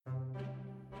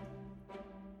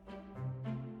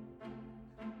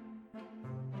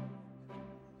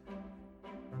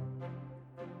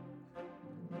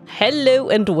Hello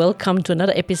and welcome to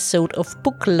another episode of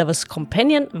Book Lovers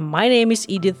Companion. My name is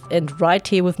Edith and right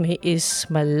here with me is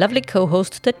my lovely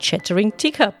co-host, the Chattering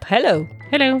Teacup. Hello.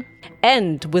 Hello.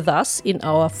 And with us in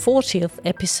our 40th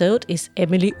episode is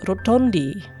Emily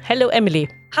Rotondi. Hello, Emily.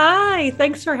 Hi,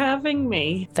 thanks for having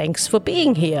me. Thanks for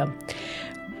being here.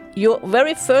 Your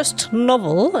very first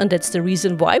novel, and that's the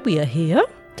reason why we are here,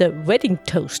 The Wedding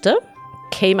Toaster,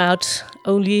 came out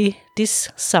only this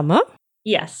summer.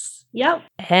 Yes. Yep.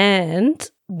 And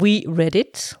we read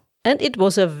it, and it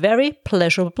was a very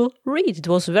pleasurable read. It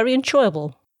was very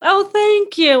enjoyable. Oh,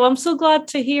 thank you. I'm so glad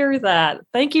to hear that.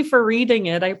 Thank you for reading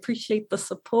it. I appreciate the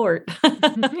support.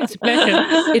 It's a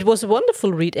pleasure. It was a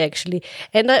wonderful read, actually.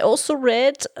 And I also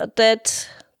read that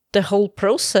the whole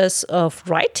process of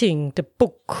writing the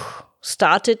book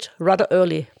started rather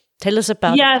early. Tell us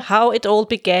about how it all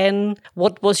began.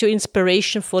 What was your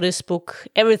inspiration for this book?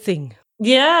 Everything.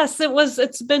 Yes,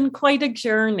 it's been quite a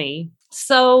journey.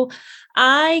 So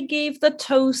I gave the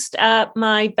toast at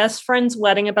my best friend's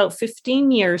wedding about 15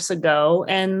 years ago,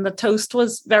 and the toast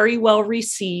was very well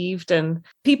received, and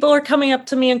people are coming up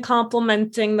to me and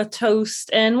complimenting the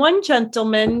toast. And one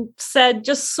gentleman said,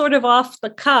 just sort of off the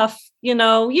cuff,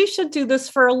 you should do this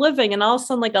for a living. And all of a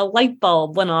sudden, like a light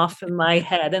bulb went off in my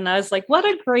head. And I was like, what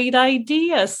a great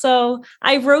idea. So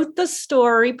I wrote the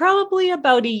story probably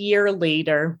about a year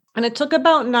later. And it took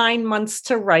about 9 months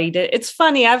to write it. It's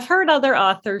funny, I've heard other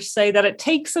authors say that it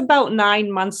takes about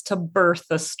 9 months to birth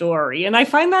a story. And I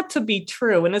find that to be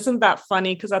true. And isn't that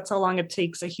funny? Because that's how long it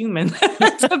takes a human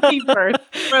to be birthed.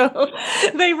 So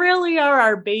they really are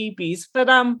our babies. But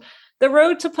the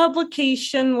road to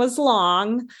publication was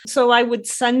long. So I would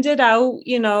send it out,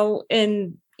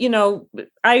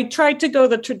 I tried to go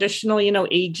the traditional,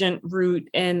 agent route,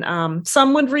 and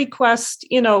some would request,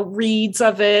 reads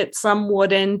of it. Some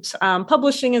wouldn't.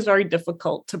 Publishing is very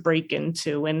difficult to break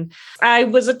into. And I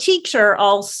was a teacher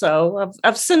also.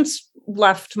 I've since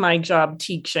left my job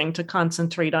teaching to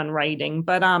concentrate on writing.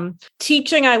 But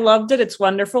teaching, I loved it. It's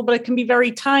wonderful, but it can be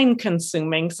very time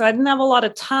consuming. So I didn't have a lot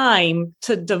of time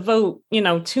to devote,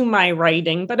 to my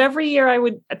writing. But every year I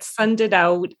would send it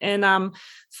out. And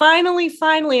finally,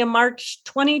 in March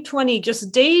 2020,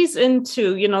 just days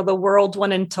into, the world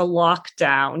went into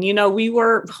lockdown. We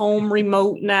were home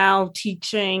remote now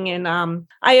teaching, and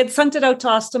I had sent it out to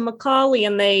Austin Macaulay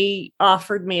and they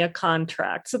offered me a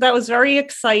contract. So that was very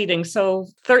exciting. So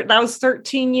that was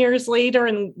 13 years later.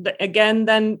 And again,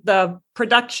 then the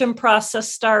production process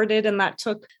started, and that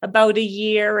took about a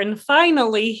year. And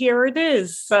finally, here it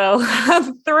is. So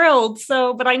I'm thrilled.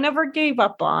 But I never gave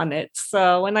up on it.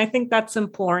 And I think that's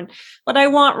important. But I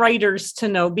want writers to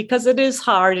know, because it is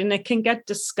hard and it can get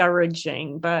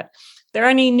discouraging. But if there are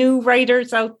any new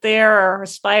writers out there or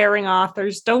aspiring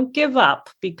authors, don't give up,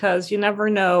 because you never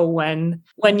know when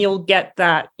you'll get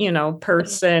that,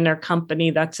 person or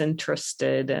company that's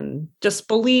interested, and just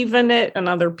believe in it and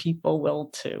other people will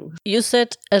too. You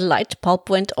said a light bulb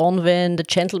went on when the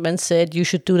gentleman said you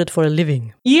should do that for a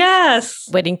living. Yes.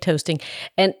 Wedding toasting.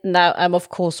 And now I'm of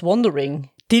course wondering,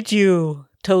 did you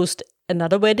toast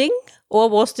another wedding, or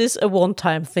was this a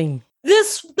one-time thing?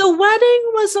 The wedding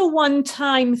was a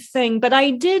one-time thing, but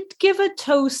I did give a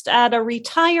toast at a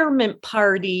retirement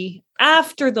party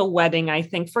after the wedding, I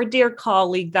think, for a dear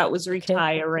colleague that was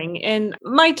retiring. Okay. And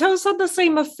my toast had the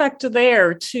same effect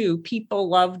there, too. People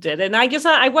loved it. And I guess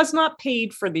I was not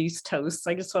paid for these toasts.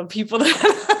 I just want people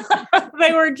to...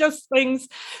 They were just things.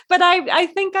 But I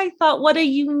think I thought, what a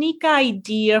unique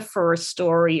idea for a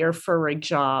story or for a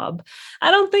job.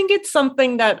 I don't think it's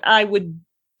something that I would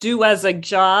do as a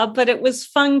job, but it was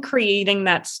fun creating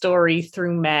that story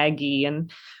through Maggie.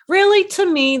 And really,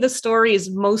 to me, the story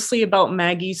is mostly about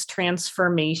Maggie's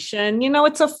transformation.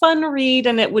 It's a fun read,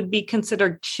 and it would be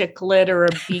considered chick lit or a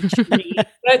beach read.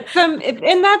 But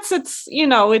and that's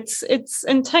its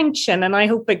intention. And I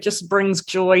hope it just brings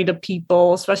joy to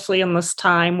people, especially in this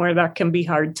time where that can be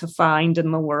hard to find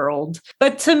in the world.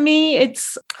 But to me,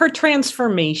 it's her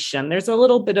transformation. There's a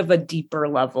little bit of a deeper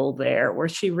level there where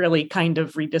she really kind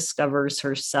of rediscovers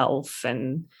herself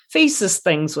and faces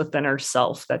things within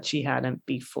herself that she hadn't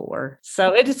before.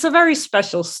 So it's a very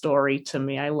special story to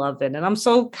me. I love it. And I'm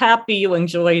so happy you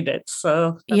enjoyed it.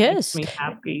 So that makes me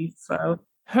happy. So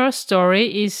her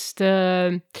story is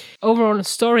the overall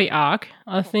story arc,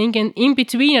 I think. And in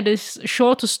between are these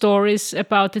shorter stories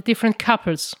about the different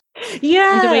couples.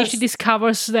 Yes. And the way she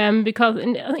discovers them, because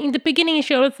in the beginning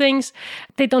she always thinks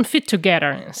they don't fit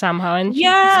together somehow. And she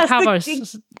discovers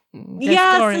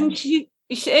their story. And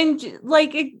and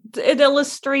like it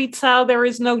illustrates how there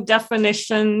is no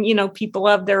definition. People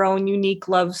have their own unique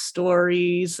love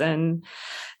stories. And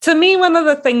to me, one of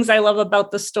the things I love about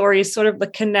the story is sort of the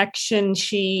connection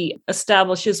she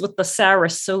establishes with the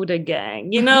Sarasota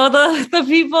gang. The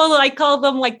people, I call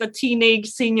them like the teenage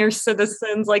senior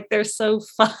citizens, like they're so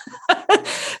fun,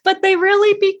 but they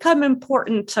really become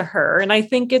important to her. And I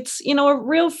think it's, a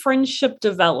real friendship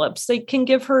develops. They can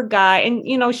give her a guy,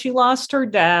 and, she lost her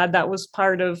dad. That was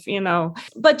part of,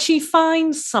 but she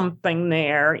finds something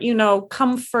there,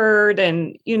 comfort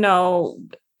and,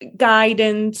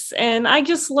 guidance. And I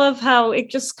just love how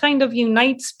it just kind of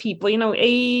unites people,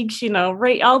 age,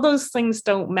 right, all those things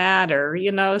don't matter,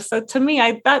 so to me,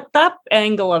 that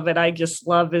angle of it I just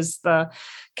love, is the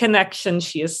connection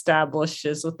she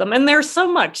establishes with them. And they're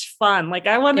so much fun. Like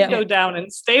I want to go down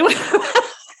and stay with them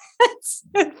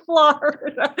in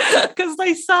Florida because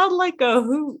they sound like a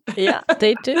hoot. Yeah,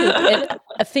 they do. And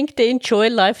I think they enjoy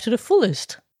life to the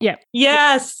fullest. Yeah.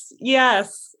 Yes.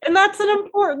 And that's an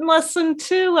important lesson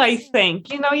too, I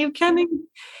think. You can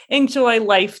enjoy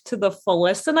life to the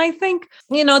fullest. And I think,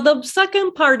 the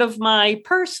second part of my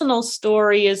personal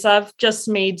story is I've just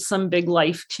made some big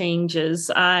life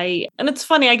changes. And it's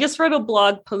funny, I just wrote a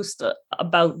blog post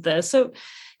about this. So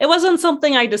it wasn't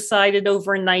something I decided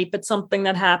overnight, but something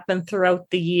that happened throughout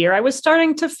the year. I was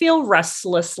starting to feel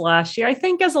restless last year, I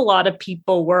think as a lot of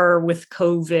people were with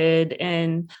COVID.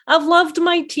 And I've loved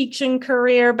my teaching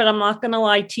career, but I'm not going to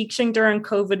lie, teaching during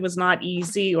COVID was not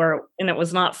easy and it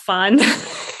was not fun. And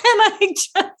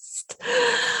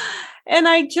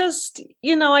I just,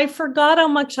 I forgot how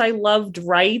much I loved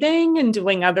writing and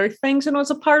doing other things. And it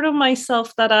was a part of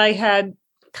myself that I had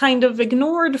kind of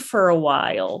ignored for a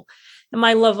while. And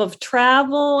my love of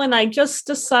travel. And I just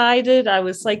decided, I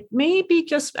was like,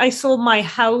 I sold my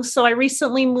house. So I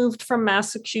recently moved from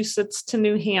Massachusetts to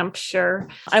New Hampshire.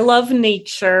 I love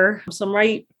nature. So I'm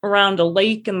right around a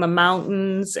lake in the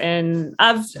mountains. And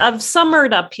I've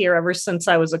summered up here ever since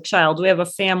I was a child. We have a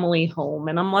family home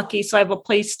and I'm lucky. So I have a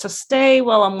place to stay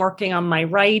while I'm working on my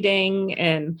writing.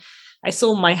 And I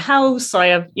sold my house, so I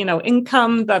have,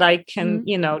 income that I can,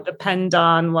 depend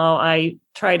on while I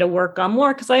try to work on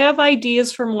more, because I have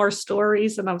ideas for more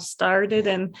stories and I've started.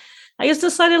 And I just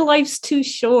decided life's too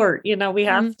short. We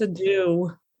have to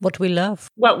do what we love.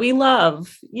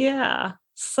 Yeah.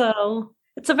 So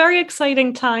it's a very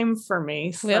exciting time for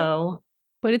me. So. Yeah.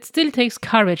 But it still takes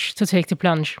courage to take the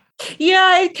plunge.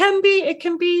 Yeah, it can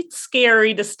be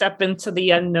scary to step into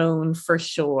the unknown for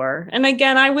sure. And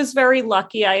again, I was very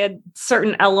lucky. I had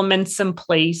certain elements in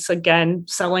place, again,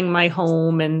 selling my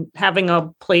home and having a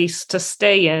place to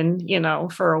stay in,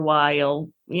 for a while.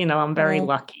 I'm very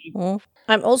lucky.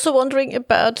 I'm also wondering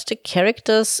about the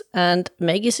characters and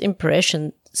Maggie's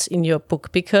impressions in your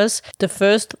book, because the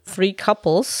first 3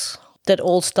 couples that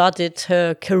all started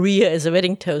her career as a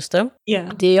wedding toaster.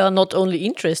 Yeah. They are not only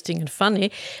interesting and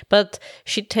funny, but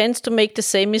she tends to make the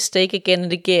same mistake again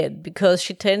and again, because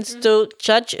she tends to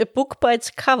judge a book by its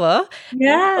cover.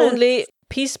 Yeah. Only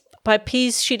piece by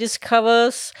piece she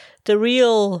discovers the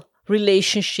real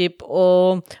relationship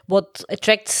or what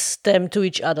attracts them to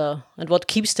each other and what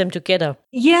keeps them together.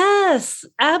 Yes,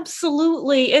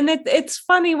 absolutely. And it's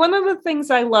funny. One of the things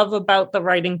I love about the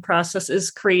writing process is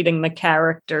creating the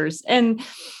characters. And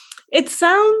it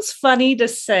sounds funny to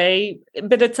say,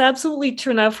 but it's absolutely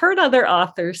true. And I've heard other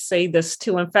authors say this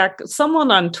too. In fact,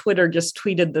 someone on Twitter just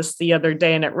tweeted this the other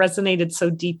day and it resonated so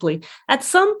deeply. At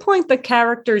some point, the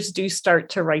characters do start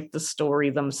to write the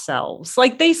story themselves.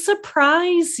 Like they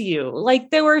surprise you. Like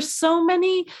there were so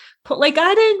many, like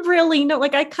I didn't really know,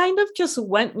 like I kind of just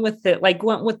went with it,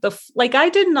 like I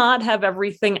did not have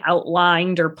everything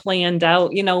outlined or planned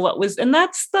out, what was, and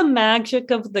that's the magic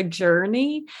of the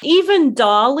journey. Even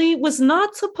Dolly was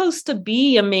not supposed to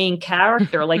be a main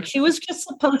character. Like she was just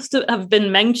supposed to have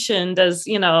been mentioned as,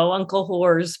 Uncle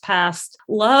Horace's past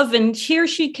love. And here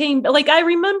she came. Like I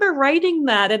remember writing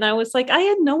that and I was like, I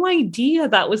had no idea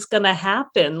that was going to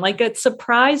happen. Like it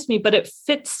surprised me, but it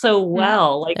fits so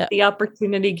well. Like the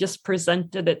opportunity just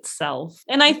presented itself.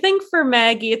 And I think for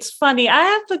Maggie, it's funny. I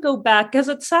have to go back because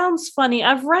it sounds funny.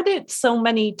 I've read it so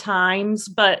many times,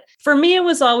 but for me, it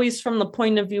was always from the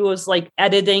point of view of like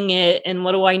editing it and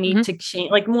what do I need to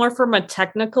change? Like more from a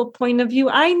technical point of view,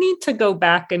 I need to go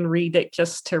back and read it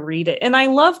just to read it. And I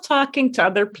love talking to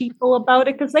other people about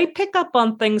it because they pick up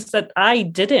on things that I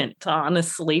didn't,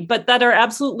 honestly, but that are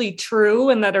absolutely true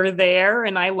and that are there.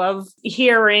 And I love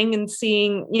hearing and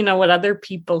seeing, what other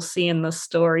people see in the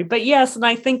story. But yes, and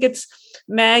I think it's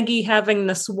Maggie having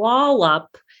this wall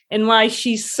up and why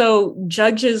she so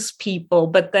judges people,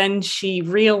 but then she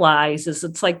realizes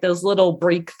it's like those little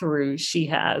breakthroughs she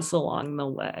has along the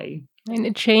way. And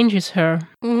it changes her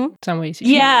in some ways.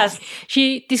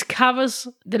 She discovers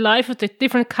the life of the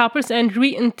different couples and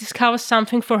discovers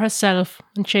something for herself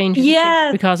and changes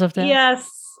because of that. Yes.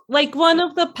 Like one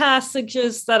of the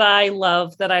passages that I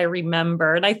love, that I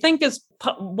remember, and I think is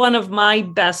one of my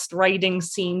best writing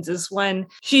scenes, is when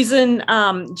she's in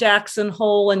Jackson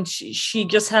Hole and she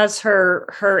just has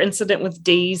her incident with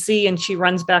Daisy, and she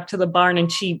runs back to the barn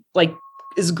and she like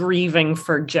is grieving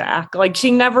for Jack. Like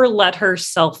she never let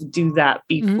herself do that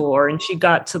before. And she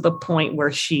got to the point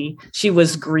where she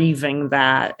was grieving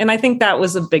that. And I think that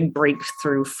was a big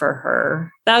breakthrough for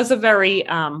her. That was a very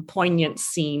poignant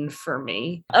scene for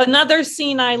me. Another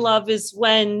scene I love is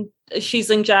when she's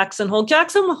in Jackson Hole.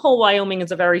 Jackson Hole, Wyoming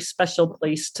is a very special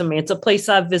place to me. It's a place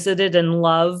I've visited and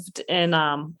loved. And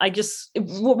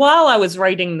while I was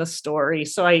writing the story,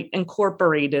 so I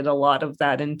incorporated a lot of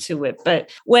that into it.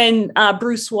 But when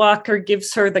Bruce Walker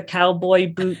gives her the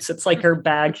cowboy boots, it's like her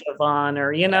badge of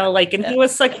honor, and he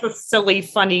was such a silly,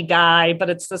 funny guy, but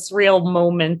it's this real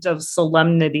moment of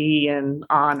solemnity and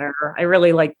honor. I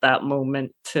really like that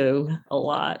moment too a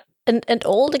lot. And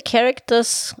all the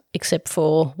characters, except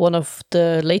for one of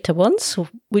the later ones,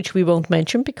 which we won't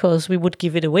mention because we would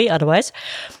give it away otherwise.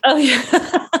 Oh,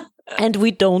 yeah. And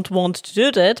we don't want to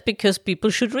do that because people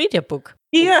should read your book.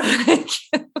 Yeah.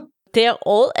 They're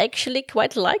all actually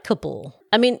quite likable.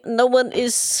 I mean, no one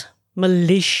is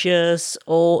malicious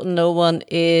or no one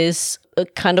is a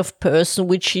kind of person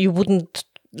which you wouldn't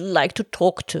like to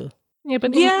talk to. Yeah,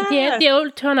 but in the end, they all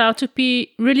turn out to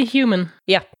be really human.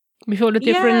 Yeah. With all the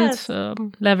different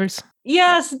levels.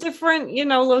 Yes, different,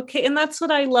 and that's what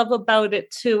I love about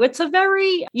it too. It's a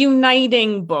very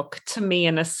uniting book to me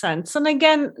in a sense. And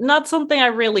again, not something I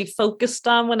really focused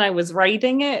on when I was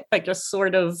writing it, but just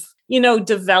sort of,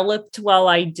 developed while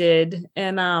I did.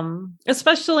 And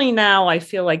especially now, I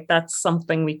feel like that's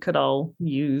something we could all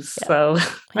use. Yeah. So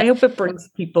I hope it brings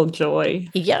people joy.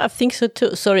 Yeah, I think so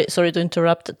too. Sorry to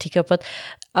interrupt, Tika, but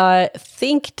I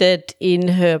think that in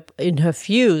her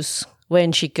views,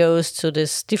 when she goes to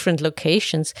these different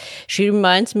locations, she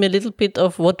reminds me a little bit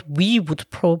of what we would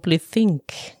probably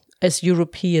think as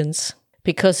Europeans.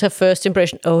 Because her first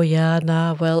impression,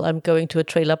 I'm going to a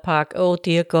trailer park. Oh,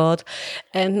 dear God.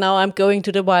 And now I'm going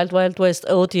to the Wild Wild West.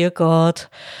 Oh, dear God.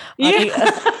 Yeah.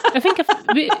 I think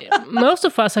most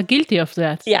of us are guilty of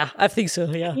that. Yeah, I think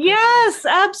so, yeah. Yes,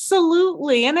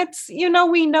 absolutely. And it's,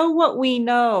 we know what we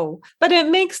know. But it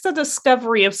makes the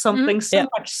discovery of something so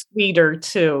much sweeter,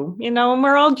 too. And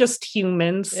we're all just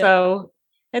humans, so...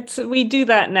 we do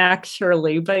that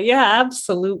naturally, but yeah,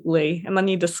 absolutely. And then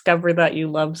you discover that you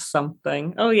love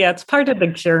something. Oh yeah, it's part of the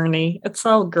journey. It's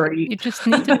all great. You just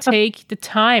need to take the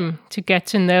time to get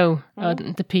to know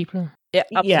the people. Yeah,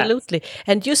 absolutely. Yes.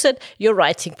 And you said your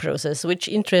writing process, which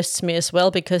interests me as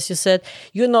well, because you said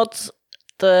you're not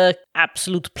the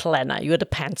absolute planner, you're the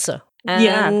pantser.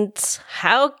 And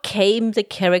how came the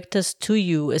characters to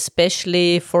you,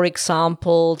 especially, for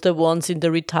example, the ones in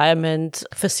the retirement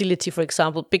facility, for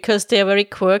example, because they're very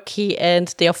quirky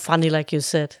and they're funny, like you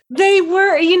said. They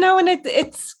were, and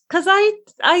it's because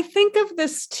I think of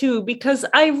this too, because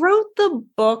I wrote the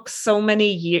book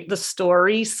the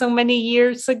story so many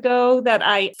years ago that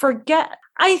I forget.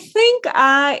 I think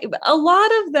a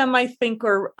lot of them, I think,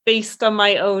 were based on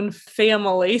my own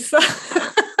family. So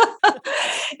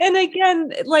and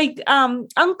again, like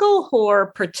Uncle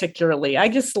Hor particularly, I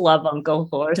just love Uncle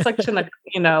Hor, such an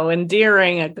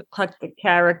endearing, eclectic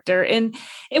character. And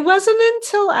it wasn't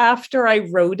until after I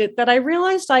wrote it that I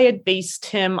realized I had based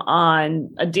him on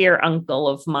a dear uncle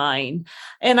of mine.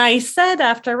 And I said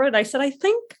after I wrote it, I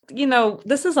think,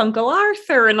 this is Uncle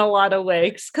Arthur in a lot of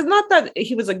ways, because not that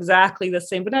he was exactly the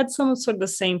same, but had some sort of the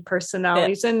same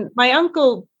personalities. Yeah. And my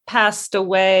uncle passed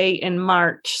away in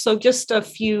March, so just a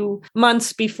few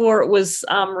months before it was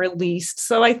released.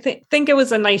 So I think it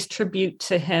was a nice tribute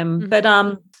to him. Mm-hmm. But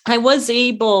I was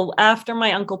able, after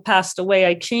my uncle passed away,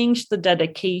 I changed the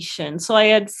dedication. So I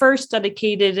had first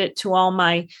dedicated it to all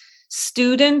my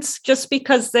students, just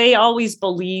because they always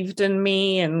believed in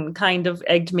me and kind of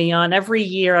egged me on. Every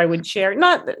year I would share,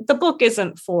 the book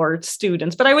isn't for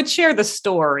students, but I would share the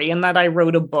story and that I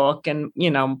wrote a book and,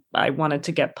 I wanted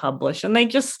to get published. And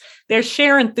their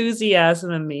sheer enthusiasm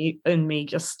in me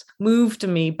just moved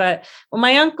me. But when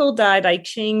my uncle died, I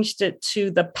changed it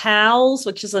to the PALS,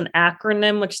 which is an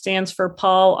acronym, which stands for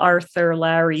Paul, Arthur,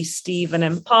 Larry, Stephen.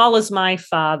 And Paul is my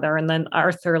father. And then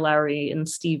Arthur, Larry, and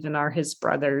Stephen are his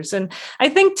brothers. And I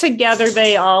think together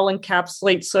they all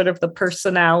encapsulate sort of the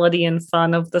personality and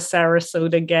fun of the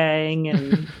Sarasota gang.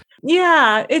 And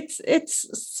yeah, it's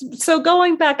so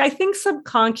going back, I think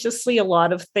subconsciously a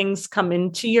lot of things come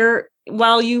into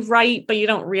while you write, but you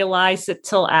don't realize it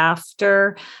till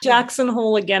after. Jackson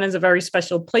Hole, again, is a very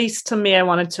special place to me. I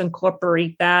wanted to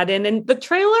incorporate that in. And the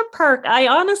trailer park, I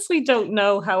honestly don't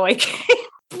know how I came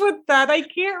with that. I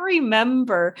can't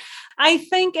remember. I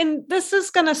think, and this is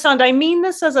going to sound, I mean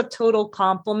this as a total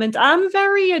compliment, I'm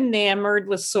very enamored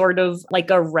with sort of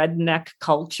like a redneck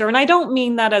culture. And I don't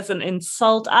mean that as an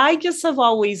insult. I just have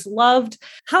always loved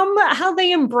how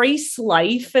they embrace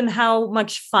life and how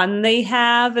much fun they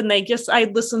have. And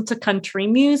I listen to country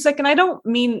music, and I don't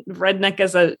mean redneck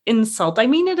as an insult. I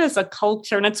mean it as a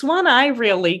culture. And it's one I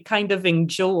really kind of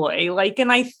enjoy.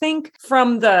 And I think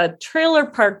from the trailer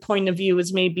park point of view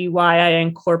is maybe why I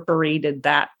incorporated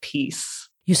that piece.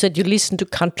 You said you listen to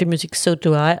country music, so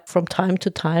do I, from time to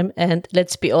time. And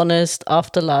let's be honest,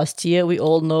 after last year, we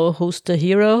all know who's the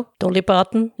hero. Dolly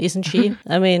Parton, isn't she?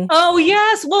 I mean... Oh,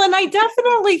 yes. Well, and I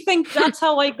definitely think that's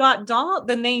how I got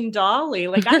the name Dolly.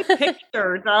 I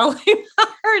picture Dolly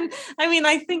Parton. I mean,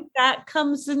 I think that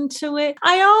comes into it.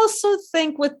 I also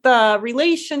think with the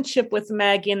relationship with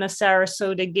Maggie and the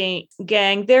Sarasota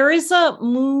gang, there is a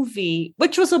movie,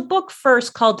 which was a book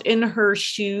first, called In Her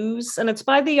Shoes. And it's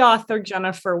by the author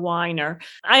Jennifer Weiner.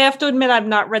 I have to admit, I've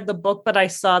not read the book, but I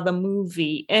saw the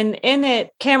movie. And in it,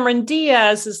 Cameron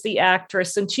Diaz is the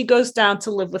actress, and she goes down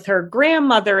to live with her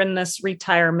grandmother in this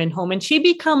retirement home. And she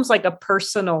becomes like a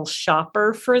personal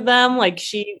shopper for them.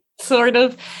 She sort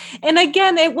of, and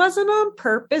again, it wasn't on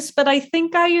purpose, but I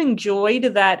think I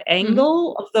enjoyed that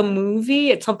angle of the movie.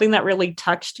 It's something that really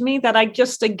touched me, that I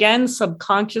just, again,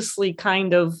 subconsciously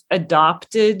kind of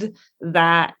adopted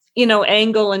that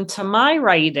angle into my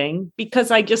writing, because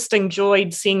I just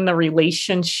enjoyed seeing the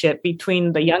relationship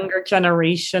between the younger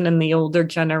generation and the older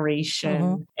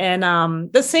generation. And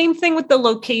the same thing with the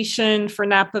location for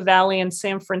Napa Valley in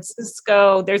San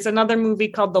Francisco. There's another movie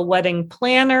called The Wedding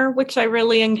Planner, which I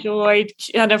really enjoyed.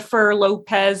 Jennifer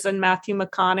Lopez and Matthew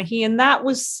McConaughey, and that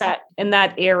was set in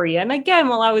that area. And again,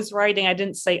 while I was writing, I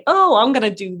didn't say, oh, I'm going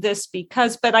to do this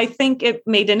but I think it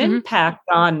made an impact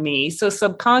on me. So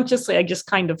subconsciously, I just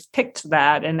kind of picked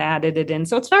that and added it in.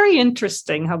 So it's very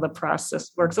interesting how the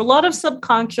process works. A lot of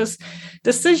subconscious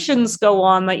decisions go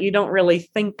on that you don't really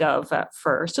think of at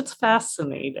first. It's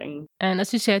fascinating. And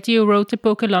as you said, you wrote the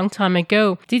book a long time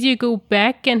ago. Did you go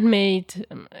back and made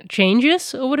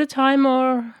changes over the time,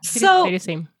 or did it stay the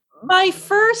same? My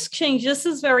first change, this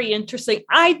is very interesting.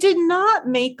 I did not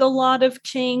make a lot of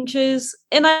changes.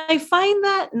 And I find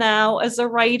that now as a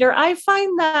writer, I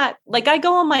find that I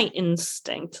go on my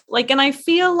instinct. And I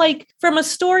feel like from a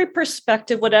story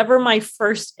perspective, whatever my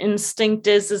first instinct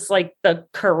is the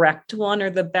correct one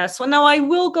or the best one. Now I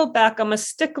will go back. I'm a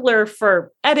stickler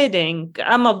for editing.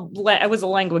 I was a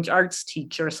language arts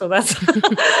teacher, so that's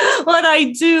what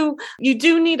I do. You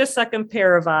do need a second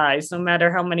pair of eyes, no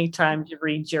matter how many times you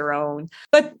read your own.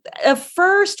 But at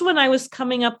first, when I was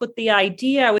coming up with the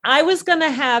idea, I was going to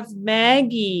have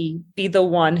Maggie be the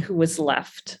one who was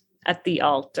left at the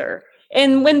altar.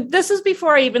 And this is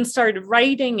before I even started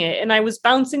writing it, and I was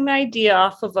bouncing the idea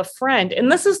off of a friend. And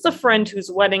this is the friend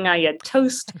whose wedding I had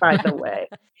toast, by the way.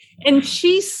 And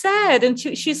she said,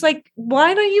 she's like,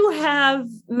 why don't you have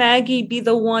Maggie be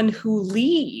the one who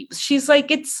leaves? She's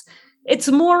like, it's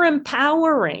more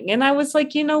empowering. And I was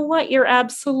like, you know what? You're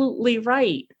absolutely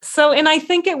right. So, and I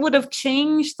think it would have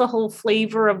changed the whole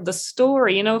flavor of the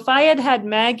story. If I had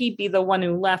Maggie be the one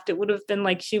who left, it would have been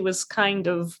like she was kind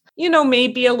of,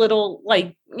 maybe a little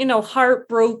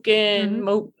heartbroken.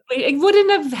 It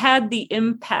wouldn't have had the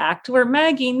impact where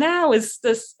Maggie now is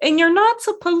this, and you're not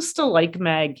supposed to like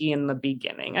Maggie in the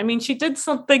beginning. I mean, she did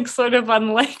something sort of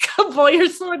unlikable, you're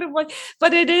sort of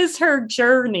but it is her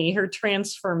journey, her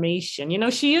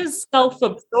transformation. She is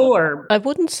self-absorbed. I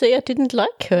wouldn't say I didn't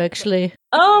like her, actually.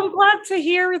 Oh, I'm glad to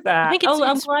hear that. I think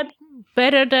it's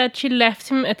better that she left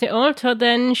him at the altar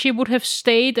than she would have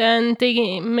stayed and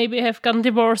they maybe have gotten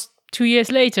divorced 2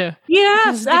 years later.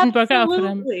 Yes, didn't work out for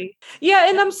them. Yeah,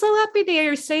 and I'm so happy to hear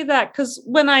you say that, because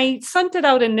when I sent it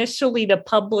out initially to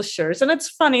publishers, and it's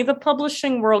funny, the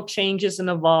publishing world changes and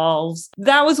evolves.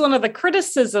 That was one of the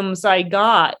criticisms I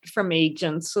got from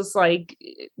agents, was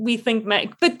we think,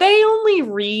 but they only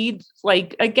read,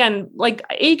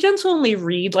 agents only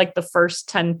read the first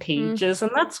 10 pages.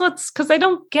 And that's because they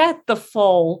don't get the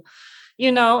full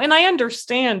and I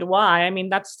understand why. I mean,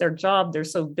 that's their job. They're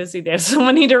so busy. They have so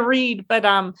many to read. But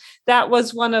that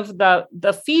was one of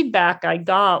the feedback I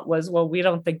got was, well, we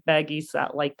don't think Maggie's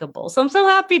that likable. So I'm so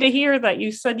happy to hear that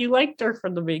you said you liked her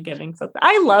from the beginning. So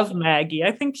I love Maggie.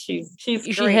 I think she's she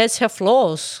has her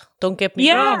flaws. Don't get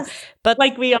me wrong. But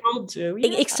like we all do.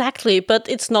 Yeah. Exactly. But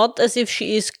it's not as if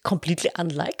she is completely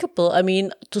unlikable. I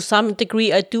mean, to some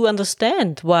degree, I do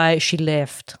understand why she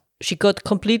left. She got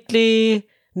completely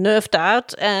nerfed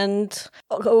out and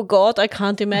oh God, I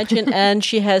can't imagine. And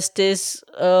she has this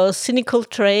cynical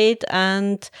trait,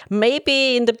 and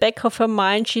maybe in the back of her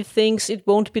mind she thinks it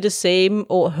won't be the same,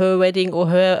 or her wedding or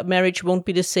her marriage won't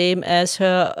be the same as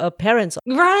her parents.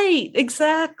 Right,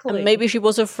 exactly. And maybe she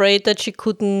was afraid that she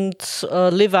couldn't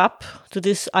live up to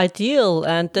this ideal,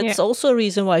 and that's also a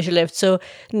reason why she left. So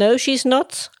no, she's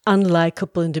not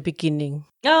unlikable in the beginning.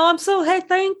 Oh,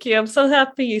 thank you. I'm so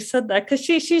happy you said that, because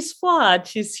she's flawed.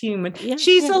 She's human. Yeah,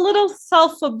 she's a little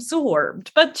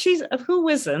self-absorbed, but who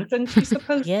isn't? And she's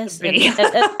supposed to be. And,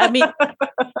 I mean,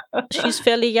 she's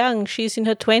fairly young. She's in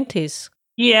her 20s.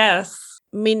 Yes.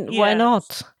 I mean, why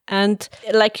not? And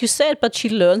like you said, but she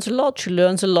learns a lot. She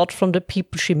learns a lot from the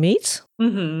people she meets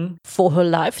for her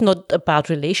life, not about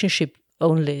relationship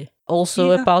only,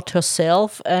 also about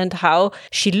herself and how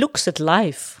she looks at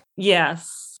life.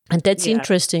 Yes. And that's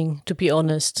interesting, to be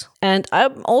honest. And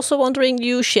I'm also wondering,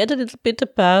 you shared a little bit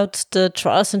about the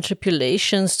trials and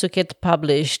tribulations to get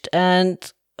published. And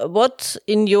what,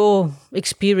 in your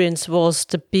experience, was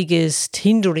the biggest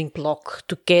hindering block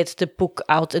to get the book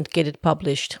out and get it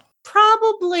published?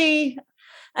 Probably,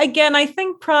 again, I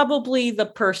think probably the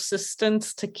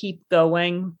persistence to keep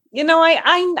going.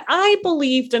 I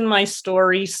believed in my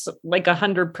stories like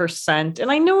 100%, and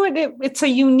I knew it's a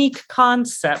unique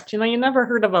concept. You never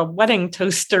heard of a wedding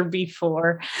toaster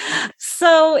before.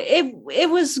 So it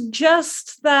was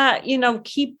just that,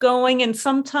 keep going. And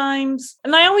sometimes,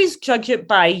 and I always judge it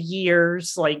by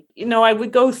years, like, I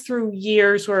would go through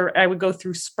years where I would go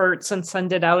through spurts and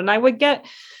send it out, and I would get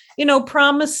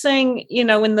promising,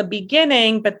 in the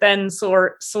beginning, but then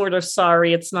sort of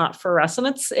sorry, it's not for us. And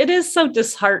it is so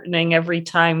disheartening every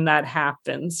time that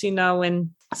happens,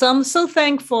 and so I'm so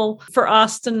thankful for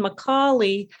Austin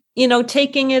Macaulay,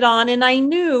 taking it on. And I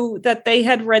knew that they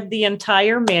had read the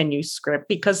entire manuscript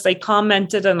because they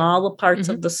commented on all the parts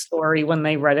of the story when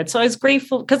they read it. So I was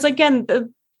grateful because, again,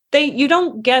 you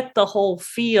don't get the whole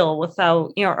feel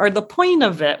without, or the point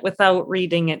of it without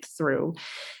reading it through.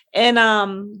 And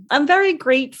I'm very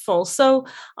grateful. So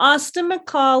Austin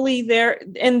Macaulay,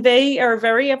 they are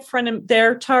very upfront, and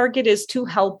their target is to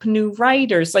help new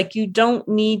writers. Like, you don't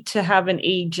need to have an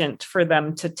agent for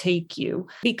them to take you,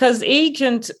 because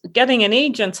getting an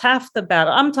agent's half the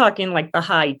battle. I'm talking like the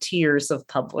high tiers of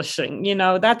publishing,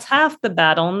 that's half the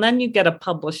battle. And then you get a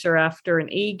publisher after an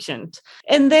agent.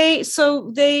 And they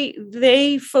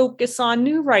focus on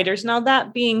new writers. Now,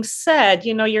 that being said,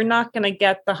 you're not going to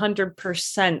get the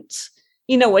 100%,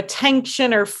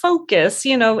 attention or focus,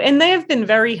 and they have been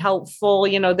very helpful.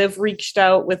 They've reached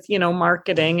out with,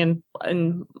 marketing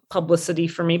and publicity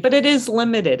for me, but it is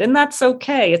limited, and that's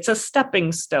okay. It's a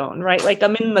stepping stone, right? Like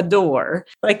I'm in the door,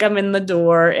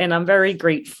 and I'm very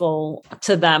grateful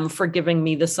to them for giving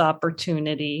me this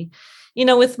opportunity.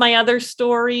 With my other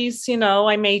stories,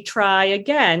 I may try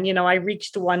again. I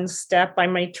reached one step. I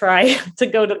may try to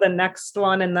go to the next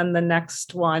one and then the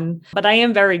next one. But I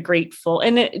am very grateful.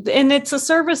 And it's a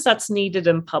service that's needed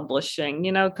in publishing,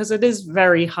 because it is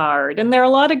very hard. And there are a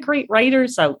lot of great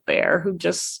writers out there who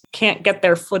just can't get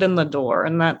their foot in the door.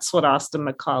 And that's what Austin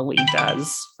Macaulay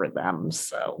does for them.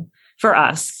 So for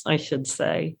us, I should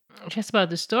say. Just about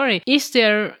the story, is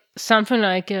there something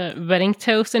like a wedding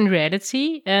toast in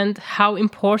reality? And how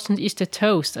important is the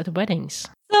toast at weddings?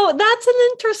 So that's an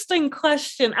interesting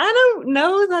question. I don't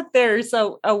know that there's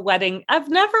a wedding. I've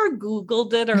never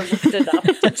Googled it or looked it up,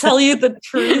 to tell you the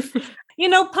truth.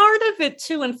 Part of it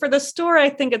too, and for the story, I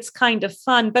think it's kind of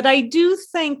fun. But I do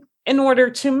think in order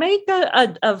to make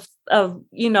a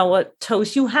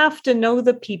toast, you have to know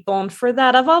the people. And for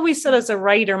that, I've always said as a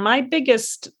writer, my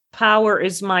biggest power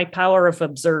is my power of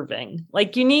observing.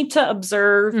 Like, you need to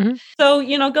observe. Mm-hmm.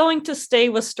 So, going to stay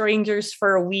with strangers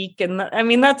for a week. And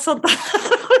that's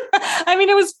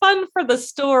it was fun for the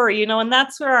story, and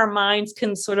that's where our minds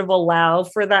can sort of allow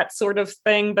for that sort of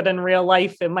thing. But in real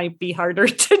life, it might be harder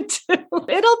to do.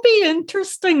 It'll be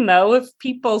interesting, though, if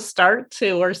people start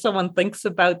to, or someone thinks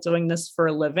about doing this for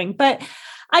a living. But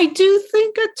I do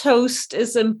think a toast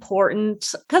is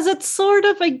important because it's sort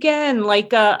of, again,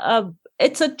 like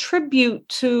it's a tribute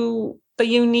to the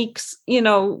unique,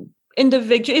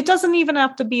 individual. It doesn't even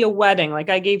have to be a wedding. Like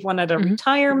I gave one at a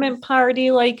retirement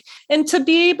party, like, and to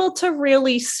be able to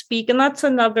really speak. And that's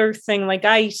another thing. Like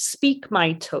I speak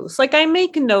my toast, like I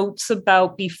make notes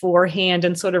about beforehand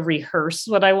and sort of rehearse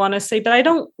what I want to say, but I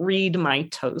don't read my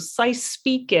toasts. I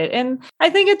speak it. And I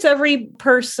think it's every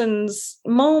person's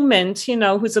moment, you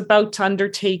know, who's about to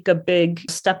undertake a big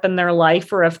step in their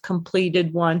life or have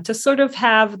completed one, to sort of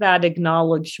have that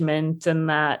acknowledgement and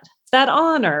that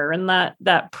honor and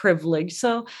that privilege.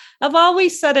 So I've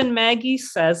always said, and Maggie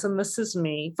says, and this is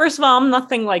me. First of all, I'm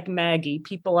nothing like Maggie.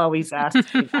 People always ask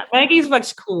me that. Maggie's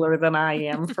much cooler than I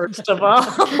am, first of all.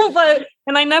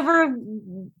 And I never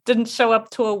didn't show up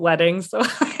to a wedding. So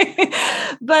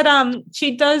but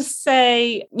she does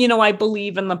say, you know, I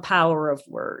believe in the power of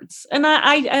words. And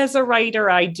I as a writer,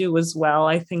 I do as well.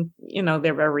 I think, you know,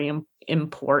 they're very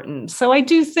important. So I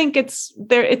do think it's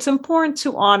important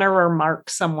to honor or mark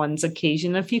someone's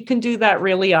occasion. If you can do that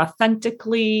really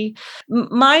authentically.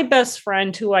 My best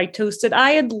friend who I toasted,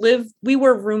 we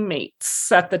were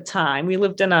roommates at the time. We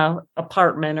lived in an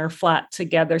apartment or flat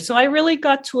together. So I really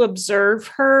got to observe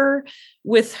her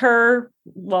with her,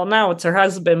 well, now it's her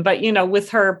husband, but, you know, with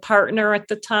her partner at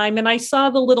the time. And I saw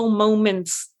the little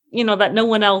moments, you know, that no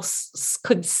one else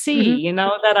could see, you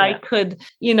know, that I could,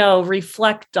 you know,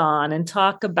 reflect on and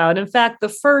talk about. In fact, the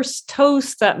first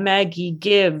toast that Maggie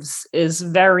gives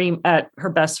at her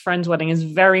best friend's wedding is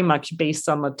very much based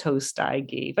on the toast I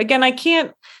gave. Again, I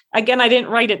didn't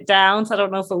write it down, so I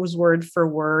don't know if it was word for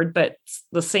word, but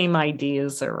the same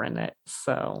ideas are in it.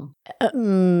 So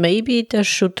maybe there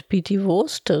should be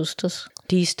divorce toasters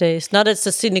these days. Now that's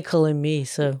the cynical in me.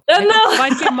 So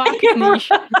might be market niche.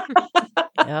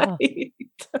 Yeah.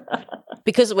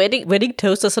 Because wedding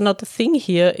toasters are not a thing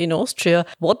here in Austria.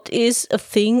 What is a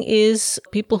thing is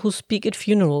people who speak at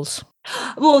funerals.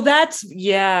 Well, that's,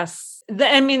 yes. And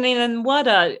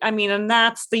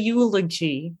that's the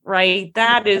eulogy, right?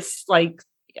 That is like,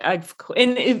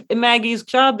 and Maggie's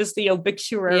job is the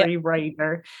obituary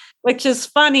writer, which is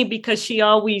funny because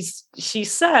she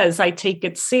says, I take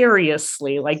it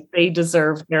seriously, like they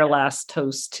deserve their last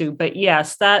toast too. But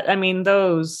yes,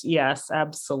 yes,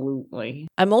 absolutely.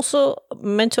 I'm also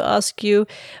meant to ask you,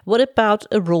 what about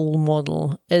a role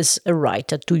model as a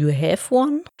writer? Do you have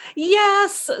one?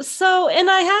 Yes. So, and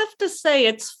I have to say,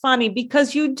 it's funny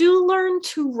because you do learn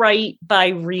to write by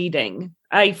reading.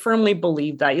 I firmly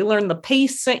believe that. You learn the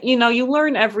pace, you know, you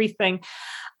learn everything.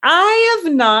 I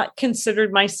have not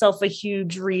considered myself a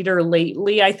huge reader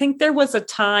lately. I think there was a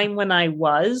time when I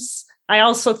was. I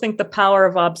also think the power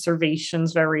of observation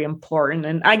is very important.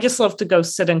 And I just love to go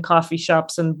sit in coffee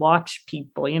shops and watch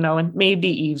people, you know, and maybe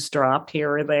eavesdrop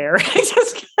here or there. I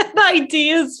just get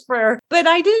ideas but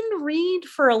I didn't read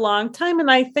for a long time.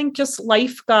 And I think just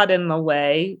life got in the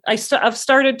way. I've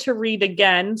started to read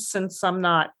again since I'm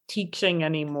not teaching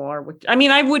anymore.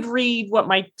 I would read what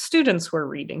my students were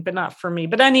reading, but not for me.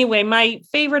 But anyway, my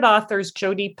favorite author is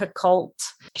Jodi Picoult.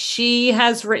 She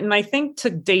has written, I think to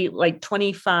date, like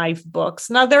 25 books.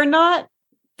 Now, they're not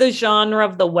the genre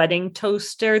of the wedding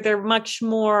toaster. They're much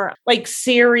more like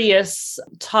serious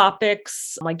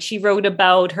topics. Like she wrote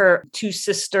about her two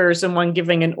sisters and one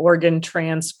giving an organ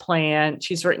transplant.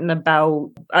 She's written about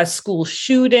a school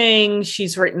shooting.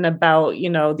 She's written about,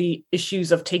 you know, the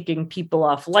issues of taking people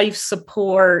off life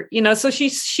support, you know, so she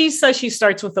says she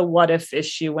starts with a what if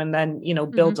issue and then, you know,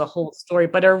 builds a whole story,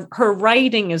 but her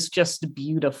writing is just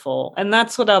beautiful. And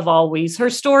that's what her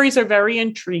stories are very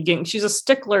intriguing. She's a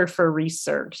stickler for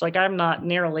research. Like I'm not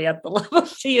nearly at the level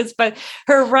she is, but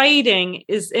her writing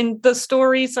is, and the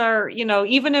stories are, you know,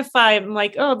 even if I'm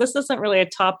like, oh, this isn't really a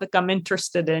topic I'm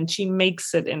interested in, she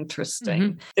makes it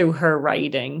interesting through her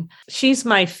writing. She's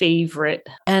my favorite.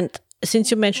 And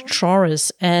since you mentioned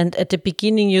genres, and at the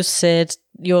beginning you said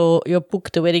your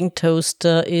book, The Wedding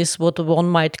Toaster, is what one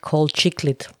might call chick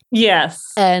lit.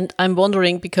 Yes. And I'm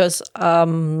wondering, because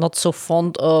I'm not so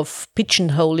fond of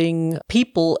pigeonholing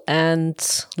people and,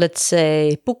 let's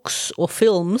say, books or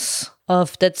films,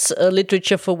 that's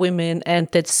literature for women and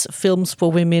that's films for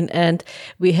women. And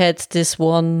we had this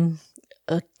one,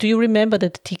 do you remember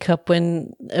that teacup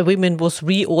when a woman was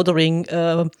reordering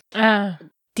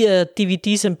the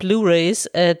DVDs and Blu-rays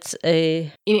at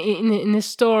in a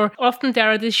store? Often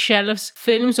there are these shelves,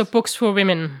 films or books for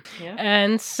women,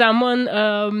 and someone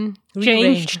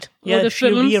changed the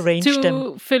films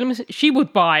to films she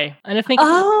would buy, and I think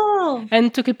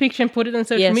and took a picture and put it on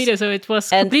social media. So it was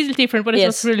completely different, but it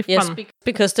was really fun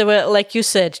because there were, like you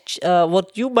said,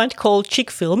 what you might call chick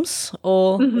films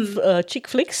or chick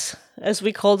flicks. as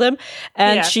we call them,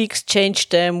 and she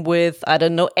exchanged them with, I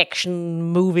don't know, action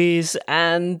movies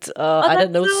and I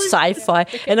don't know, sci-fi.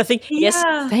 And I think, yes,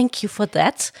 thank you for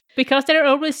that. Because they're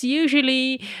always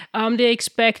usually, they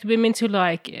expect women to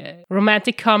like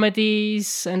romantic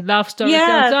comedies and love stories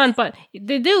and so on. But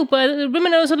they do, but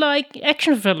women also like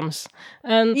action films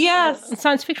and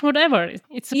science fiction, whatever.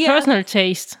 It's a personal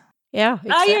taste. Yeah,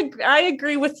 exactly. I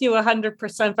agree with you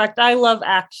 100%. In fact, I love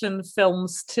action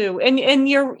films too, and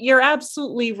you're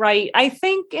absolutely right. I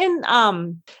think in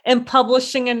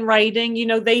publishing and writing, you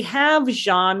know, they have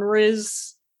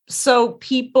genres, so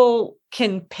people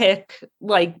can pick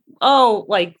like, oh,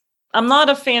 like, I'm not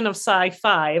a fan of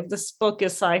sci-fi. If this book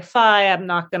is sci-fi, I'm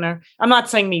not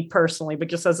saying me personally, but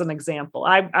just as an example,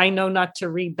 I know not to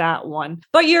read that one.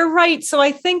 But you're right. So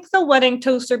I think The Wedding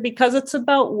Toaster, because it's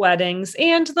about weddings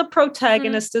and the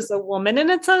protagonist is a woman, and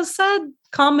it's a sad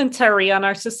commentary on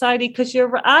our society, because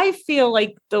I feel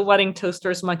like The Wedding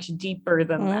Toaster is much deeper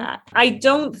than that. I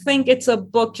don't think it's a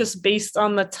book just based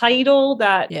on the title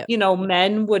that, you know,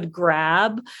 men would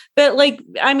grab. But like,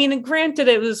 I mean, granted,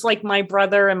 it was like my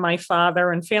brother and my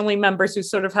father and family members who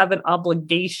sort of have an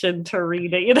obligation to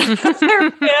read it, you know,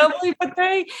 their family, but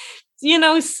they, you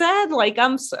know, said like,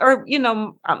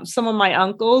 some of my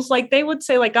uncles, like they would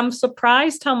say like, I'm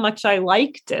surprised how much I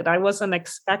liked it. I wasn't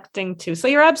expecting to. So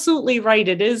you're absolutely right.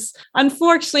 It is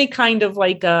unfortunately kind of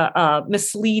like a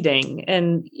misleading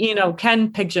and, you know,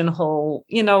 can pigeonhole,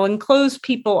 you know, and close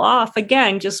people off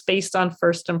again, just based on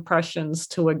first impressions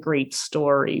to a great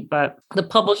story. But the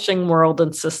publishing world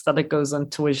insists that it goes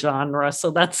into a genre.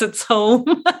 So that's its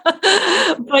home.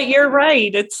 But you're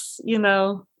right. It's, you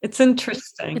know, it's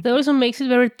interesting. It also makes it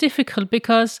very difficult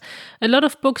because a lot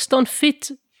of books don't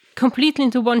fit completely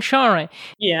into one genre.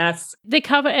 Yes. They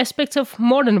cover aspects of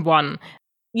more than one.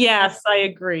 Yes, I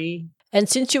agree. And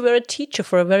since you were a teacher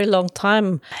for a very long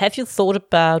time, have you thought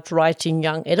about writing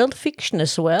young adult fiction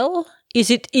as well? Is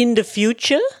it in the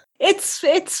future? It's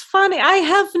funny. I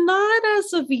have not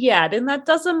as of yet, and that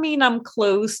doesn't mean I'm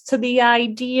close to the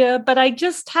idea, but I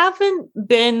just haven't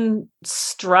been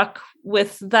struck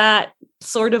with that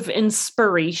sort of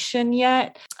inspiration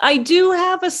yet. I do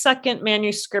have a second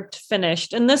manuscript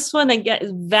finished, and this one again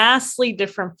is vastly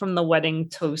different from The Wedding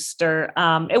Toaster.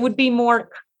 It would be more.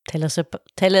 Tell us about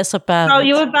Tell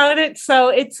you about it. So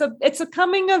it's a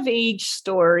coming of age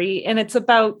story, and it's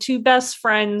about two best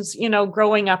friends, you know,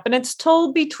 growing up, and it's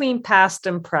told between past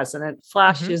and present. It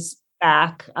flashes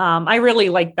back. I really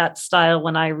like that style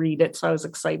when I read it, so I was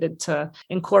excited to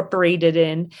incorporate it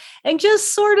in, and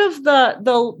just sort of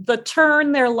the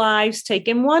turn their lives take.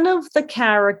 And one of the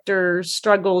characters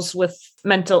struggles with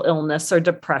mental illness or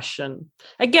depression.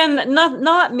 Again,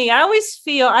 not me. I always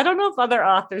feel, I don't know if other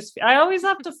authors, I always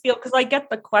have to feel, because I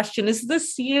get the question, is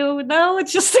this you? No,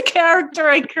 it's just a character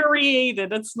I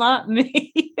created. It's not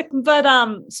me.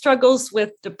 But struggles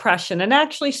with depression and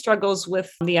actually struggles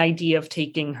with the idea of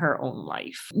taking her own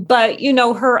life. But, you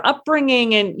know, her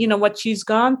upbringing and, you know, what she's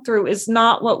gone through is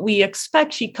not what we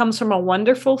expect. She comes from a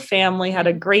wonderful family, had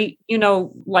a great, you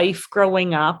know, life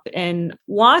growing up, and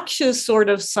watches sort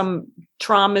of some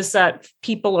traumas that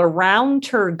people around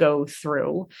her go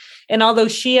through. And although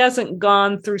she hasn't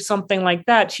gone through something like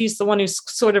that, she's the one who's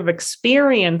sort of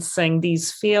experiencing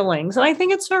these feelings. And I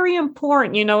think it's very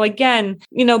important, you know, again,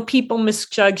 you know, people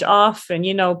misjudge often,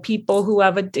 you know, people who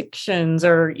have addictions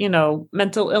or, you know,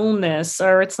 mental illness,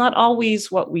 or it's not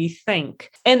always what we think.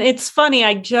 And it's funny,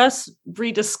 I just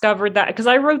rediscovered that because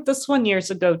I wrote this one years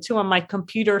ago too on my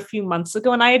computer a few months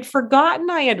ago, and I had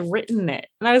forgotten I had written it.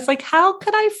 And I was like, how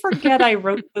could I forget I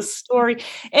wrote this story?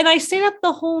 And I stayed up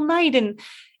the whole night, and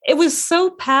it was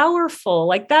so powerful.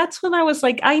 Like, that's when I was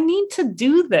like, I need to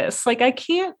do this. Like, I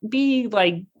can't be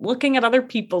like looking at other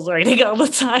people's writing all the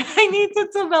time. I need to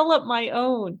develop my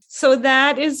own. So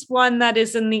that is one that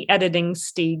is in the editing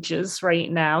stages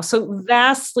right now. So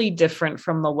vastly different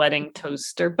from The Wedding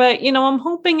Toaster. But, you know, I'm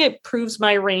hoping it proves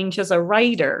my range as a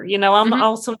writer. You know, I'm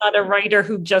also not a writer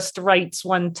who just writes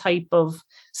one type of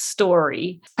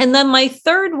story. And then my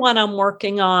third one I'm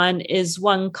working on is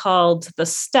one called The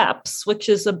Steps, which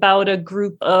is about a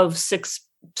group of 6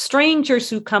 strangers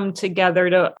who come together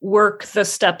to work the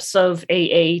steps of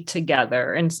AA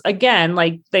together. And again,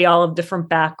 like, they all have different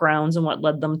backgrounds and what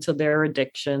led them to their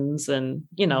addictions. And,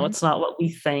 you know, it's not what we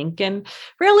think. And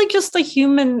really just the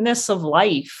humanness of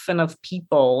life and of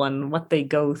people and what they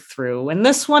go through. And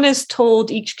this one is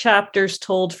told, each chapter is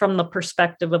told from the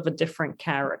perspective of a different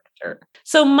character.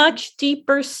 So much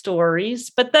deeper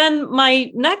stories. But then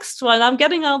my next one, I'm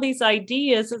getting all these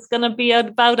ideas, is going to be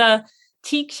about a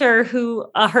teacher who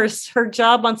her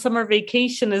job on summer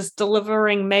vacation is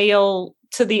delivering mail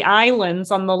to the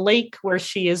islands on the lake where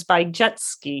she is by jet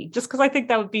ski, just because I think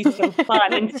that would be so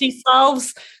fun. And she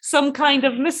solves some kind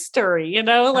of mystery,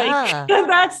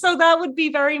 that would be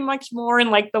very much more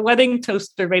in like the Wedding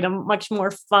Toaster vein, a much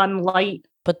more fun, light.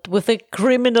 But with a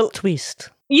criminal twist.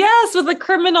 Yes, with a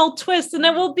criminal twist. And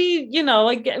it will be,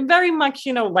 again, very much,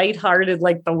 lighthearted,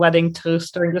 like the Wedding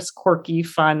Toaster, and just quirky,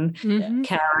 fun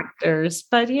characters.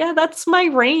 But yeah, that's my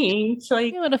range.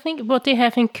 But I think what they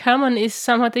have in common is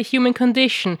somewhat the human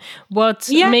condition. What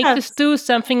makes us do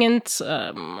something, and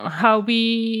how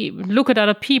we look at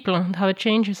other people and how it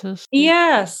changes us.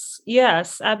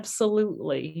 Yes,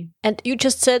 absolutely. And you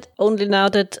just said only now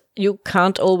that you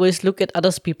can't always look at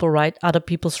other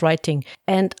people's writing.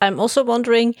 And I'm also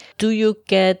wondering, do you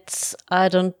get,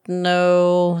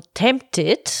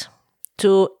 tempted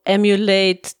to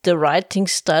emulate the writing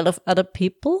style of other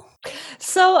people?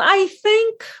 So I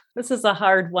think this is a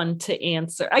hard one to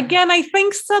answer. Again, I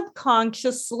think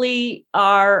subconsciously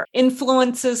our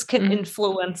influences can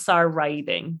influence our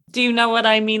writing. Do you know what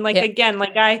I mean? I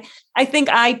think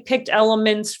I picked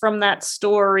elements from that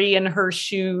story and Her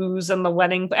Shoes and the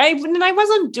wedding. And I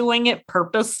wasn't doing it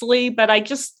purposely, but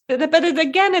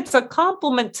it's a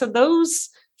compliment to those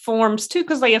forms too,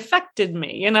 because they affected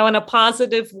me, in a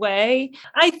positive way.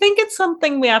 I think it's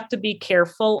something we have to be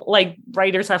careful, like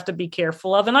writers have to be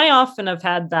careful of. And I often have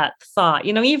had that thought,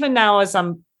 even now as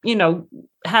I'm,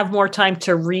 have more time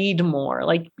to read more,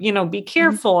 be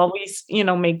careful, always,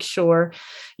 make sure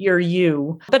you're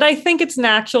you. But I think it's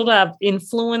natural to have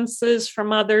influences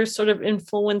from others sort of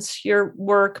influence your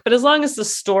work. But as long as the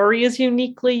story is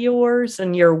uniquely yours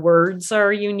and your words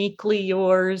are uniquely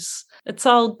yours, it's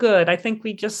all good. I think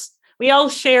we all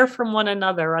share from one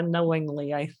another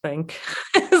unknowingly, I think,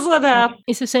 is what happens.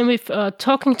 It's the same with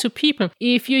talking to people.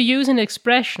 If you use an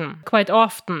expression quite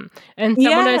often and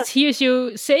someone else hears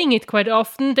you saying it quite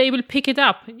often, they will pick it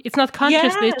up. It's not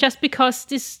consciously, it's just because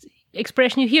this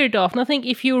expression you hear it often. I think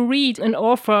if you read an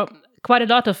author, quite a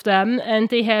lot of them, and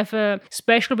they have a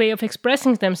special way of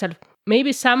expressing themselves,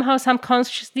 maybe somehow,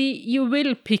 subconsciously, you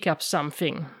will pick up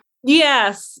something.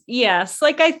 Yes.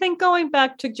 I think going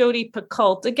back to Jodi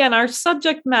Picoult, again, our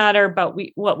subject matter about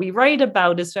what we write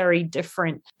about is very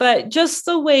different, but just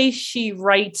the way she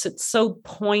writes, it's so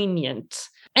poignant.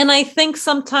 And I think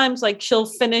sometimes she'll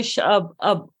finish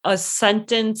a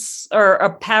sentence or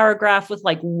a paragraph with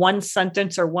one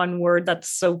sentence or one word that's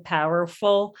so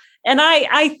powerful. And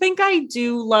I think I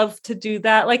do love to do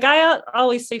that. I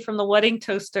always say from the Wedding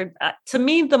Toaster, to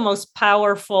me, the most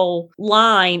powerful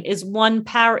line is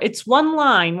it's one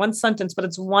line, one sentence, but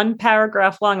it's one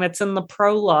paragraph long. That's in the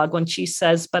prologue when she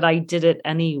says, "But I did it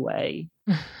anyway."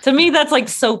 To me,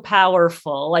 that's so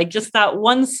powerful. Just that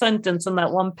one sentence and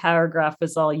that one paragraph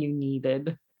is all you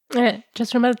needed.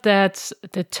 Just remember that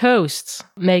the toasts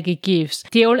Maggie gives,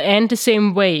 they all end the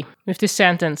same way with this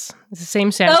sentence. It's the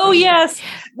same sentence. Oh, yes.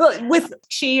 With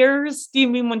cheers. Do you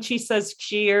mean when she says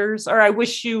cheers? Or I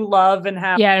wish you love and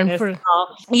happiness?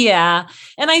 Yeah.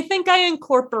 And I think I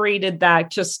incorporated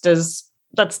that just as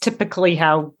that's typically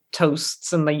how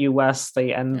toasts in the US,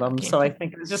 they end them. Okay. So I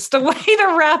think it's just a way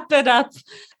to wrap it up.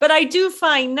 But I do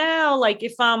find now,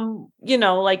 if I'm,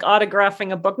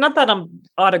 autographing a book, not that I'm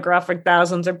autographing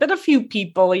thousands, but a few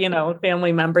people,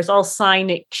 family members, I'll sign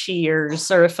it cheers.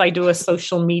 Or if I do a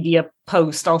social media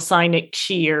post, I'll sign it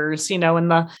cheers,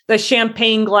 and the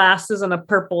champagne glasses and a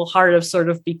purple heart have sort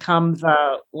of become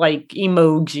the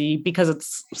emoji because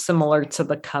it's similar to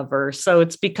the cover. So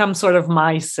it's become sort of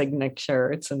my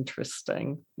signature. It's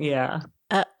interesting. Yeah.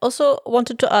 I also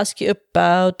wanted to ask you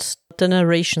about the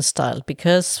narration style,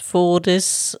 because for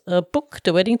this book,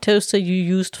 The Wedding Toaster, you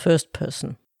used first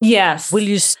person. Yes. Will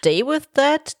you stay with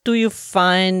that? Do you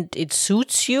find it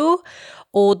suits you?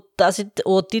 Or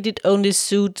did it only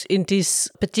suit in this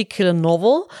particular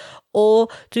novel? Or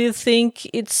do you think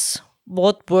it's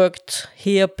what worked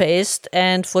here best,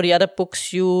 and for the other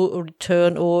books you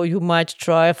return, or you might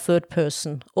try a third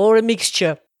person or a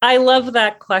mixture? I love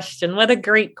that question. What a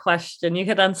great question. You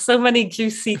hit on so many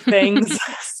juicy things.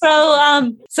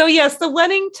 So yes, the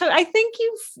Wedding Toaster, I think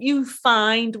you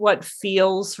find what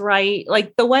feels right.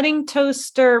 The Wedding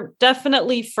Toaster,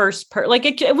 definitely first person.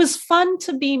 It was fun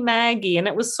to be Maggie, and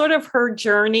it was sort of her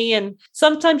journey. And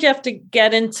sometimes you have to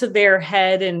get into their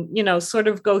head and, sort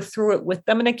of go through it with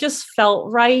them. And it just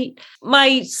felt right.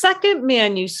 My second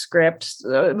manuscript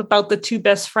about the two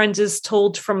best friends is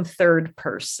told from third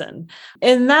person.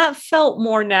 And that felt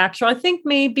more natural. I think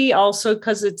maybe also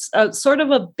because it's sort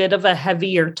of a bit of a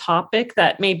heavier topic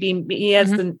that maybe me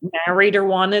as the narrator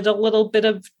wanted a little bit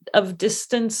of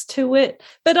distance to it.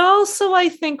 But also I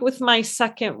think with my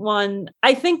second one,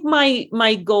 I think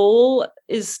my goal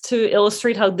is to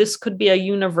illustrate how this could be a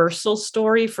universal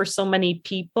story for so many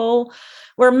people,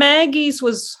 where Maggie's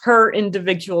was her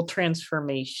individual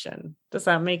transformation. Does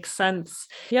that make sense?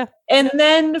 Yeah. And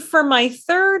then for my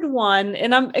third one,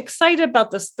 and I'm excited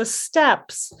about this, The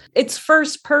Steps, it's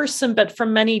first person, but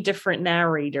from many different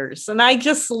narrators. And I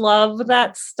just love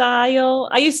that style.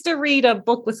 I used to read a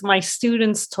book with my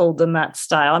students told in that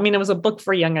style. I mean, it was a book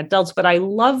for young adults, but I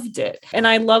loved it. And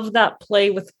I love that play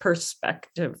with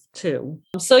perspective too.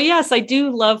 So yes, I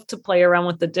do love to play around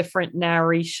with the different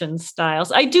narration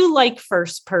styles. I do like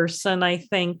first person, I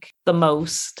think, the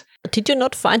most. Did you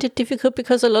not find it difficult?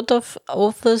 Because a lot of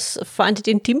authors find it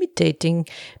intimidating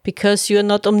because you're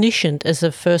not omniscient as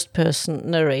a first-person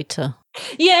narrator.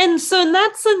 Yeah, and so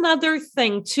that's another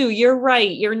thing too. You're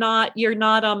right. You're not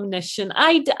omniscient.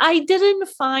 I didn't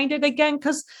find it, again,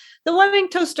 because The Wedding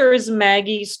Toaster is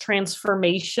Maggie's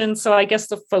transformation, so I guess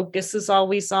the focus is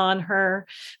always on her.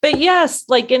 But yes,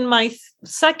 like in my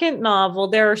second novel,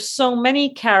 there are so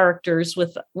many characters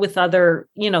with other,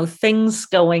 things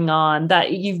going on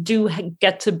that you do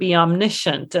get to be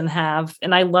omniscient and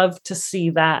I love to see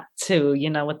that too,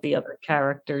 what the other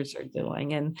characters are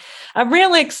doing. And I'm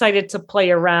really excited to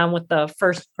play around with the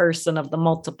first person of the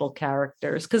multiple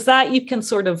characters, because that you can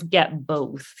sort of get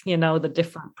both, the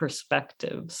different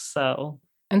perspectives. So.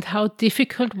 And how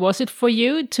difficult was it for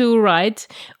you to write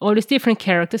all these different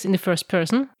characters in the first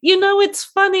person? It's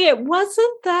funny. It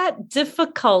wasn't that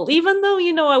difficult, even though,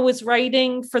 I was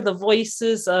writing for the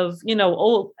voices of,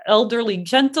 old elderly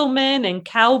gentlemen and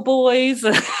cowboys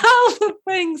and all the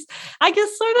things. I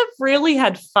just sort of really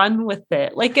had fun with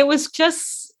it. Like, it was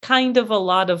just kind of a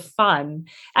lot of fun.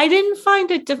 I didn't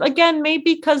find it, again,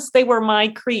 maybe because they were my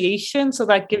creation. So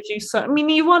that gives you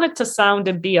you want it to sound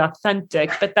and be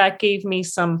authentic, but that gave me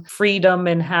some freedom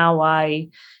in how I,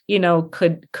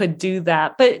 could do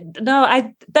that. But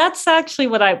no, that's actually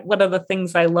one of the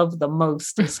things I love the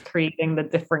most is creating the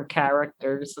different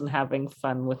characters and having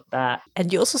fun with that.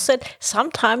 And you also said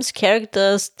sometimes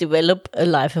characters develop a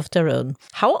life of their own.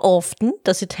 How often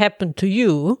does it happen to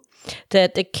you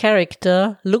that a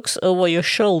character looks over your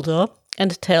shoulder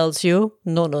and tells you,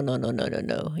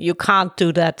 no, you can't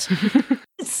do that?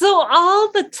 So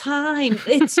all the time,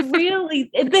 it's really,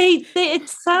 it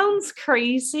sounds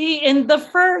crazy. In the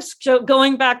first,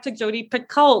 going back to Jodi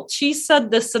Picoult, she said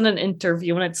this in an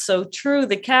interview, and it's so true.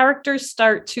 The characters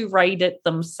start to write it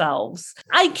themselves.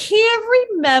 I can't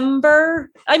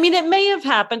remember. I mean, it may have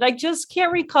happened. I just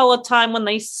can't recall a time when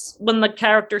the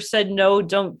character said, no,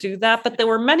 don't do that. But there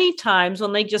were many times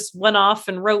when they just went off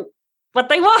and wrote what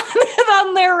they wanted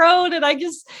on their own. And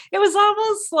it was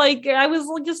almost like I was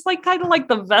just like kind of like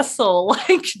the vessel,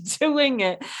 like doing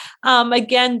it.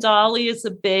 Again, Dolly is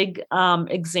a big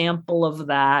example of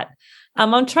that.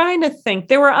 I'm trying to think.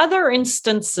 There were other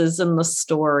instances in the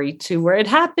story too, where it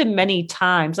happened many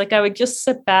times. Like I would just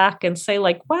sit back and say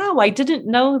like, wow, I didn't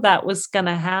know that was going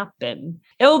to happen.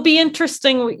 It will be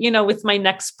interesting, with my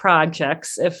next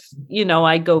projects, if,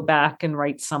 I go back and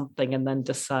write something and then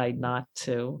decide not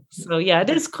to. So yeah, it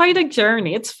is quite a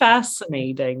journey. It's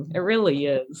fascinating. It really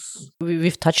is.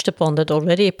 We've touched upon that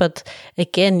already, but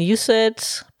again, you said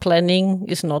planning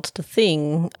is not the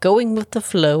thing. Going with the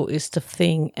flow is the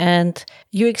thing. And did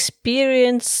you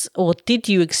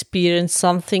experience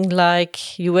something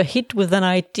like you were hit with an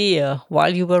idea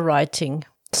while you were writing?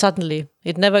 Suddenly,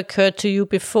 it never occurred to you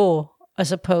before, I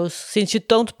suppose, since you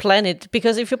don't plan it.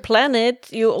 Because if you plan it,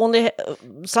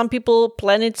 some people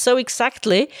plan it so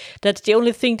exactly that the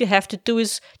only thing they have to do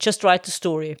is just write the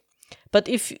story. But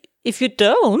if you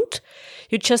don't,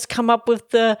 you just come up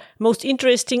with the most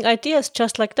interesting ideas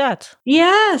just like that.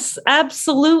 Yes,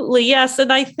 absolutely. Yes.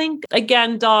 And I think,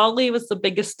 again, Dolly was the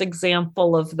biggest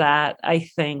example of that, I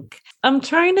think. I'm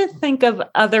trying to think of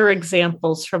other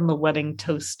examples from The Wedding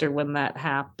Toaster when that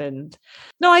happened.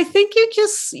 No, I think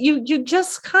you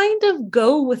just kind of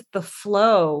go with the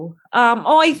flow.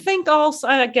 I think also,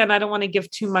 again, I don't want to give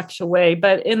too much away,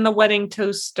 but in The Wedding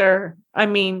Toaster, I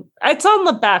mean, it's on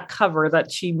the back cover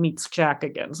that she meets Jack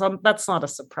again. So that's not a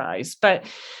surprise, but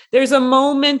there's a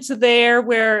moment there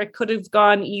where it could have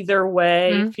gone either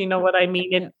way, if you know what I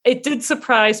mean. And it did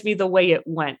surprise me the way it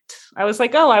went. I was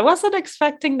like, oh, I wasn't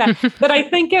expecting that, but I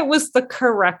think it was the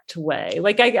correct way.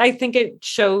 Like, I think it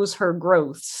shows her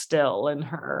growth still in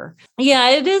her. Yeah,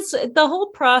 it is. The whole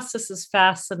process is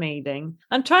fascinating.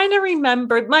 I'm trying to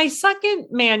remember my second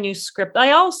manuscript.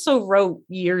 I also wrote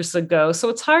years ago, so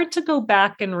it's hard to go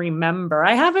back and remember.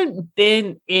 I haven't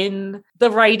been in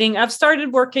the writing. I've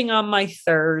started working on my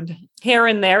third here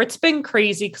and there. It's been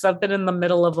crazy because I've been in the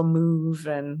middle of a move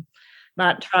and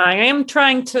not trying. I am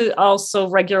trying to also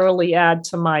regularly add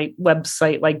to my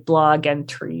website like blog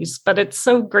entries, but it's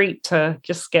so great to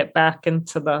just get back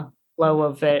into the flow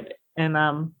of it. And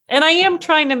I am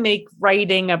trying to make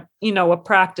writing a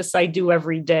practice I do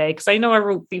every day, because I know I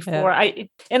wrote before. Yeah.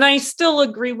 I still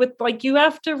agree with, like, you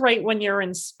have to write when you're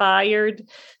inspired.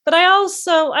 But I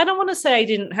don't want to say I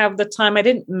didn't have the time. I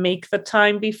didn't make the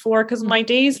time before, because my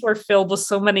days were filled with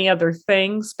so many other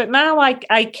things. But now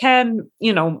I can,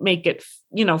 make it,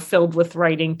 filled with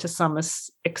writing to some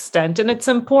extent. And it's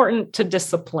important to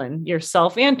discipline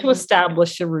yourself and to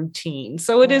establish a routine.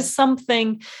 So it is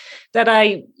something that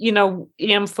I,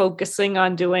 am focusing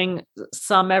on doing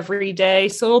some every day.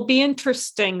 So it'll be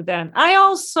interesting then. I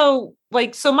also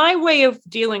so my way of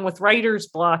dealing with writer's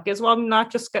block is, well, I'm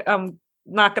not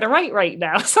going to write right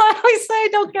now. So I always say I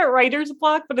don't get writer's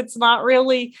block, but it's not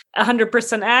really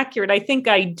 100% accurate. I think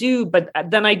I do, but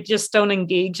then I just don't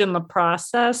engage in the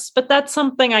process. But that's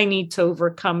something I need to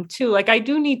overcome too. Like, I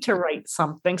do need to write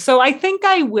something. So I think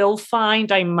I will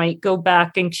find I might go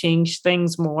back and change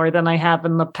things more than I have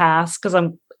in the past, because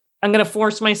I'm going to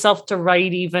force myself to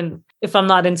write even if I'm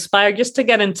not inspired, just to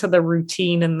get into the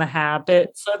routine and the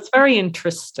habit. So it's very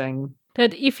interesting.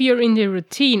 That if you're in the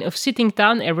routine of sitting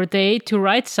down every day to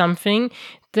write something,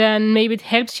 then maybe it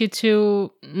helps you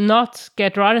to not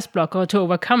get writer's block or to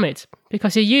overcome it,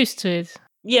 because you're used to it.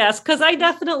 Yes, because I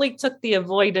definitely took the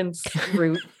avoidance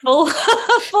route.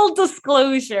 Full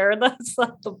disclosure, that's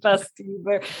not the best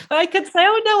either. I could say,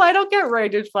 oh no, I don't get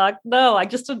writer's block. No, I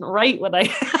just didn't write when I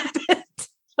had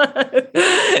it.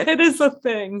 It is a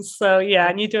thing. So yeah,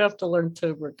 and you do have to learn to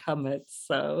overcome it.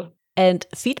 So. And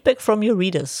feedback from your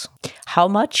readers. How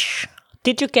much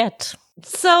did you get?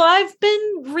 So I've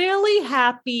been really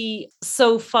happy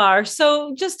so far.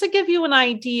 So just to give you an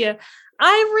idea,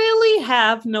 I really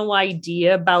have no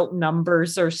idea about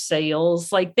numbers or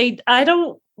sales. I'll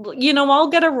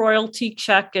get a royalty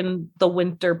check in the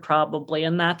winter probably,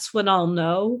 and that's when I'll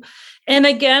know. And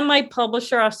again, my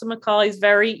publisher, Austin Macaulay, is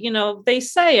very, they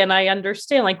say, and I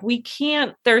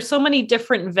understand, there's so many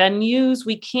different venues,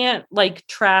 we can't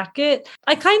track it.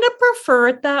 I kind of prefer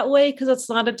it that way because it's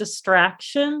not a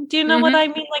distraction. Do you know what I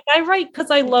mean? I write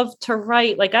because I love to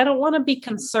write. I don't want to be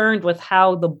concerned with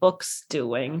how the book's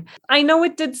doing. I know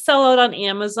it did sell out on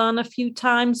Amazon a few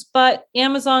times, but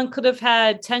Amazon could have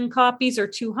had 10 copies or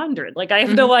 200. I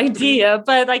have no idea,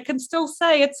 but I can still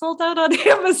say it sold out on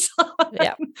Amazon.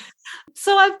 Yeah.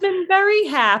 So I've been very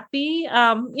happy.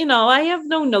 I have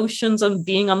no notions of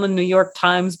being on the New York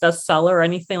Times bestseller or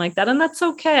anything like that. And that's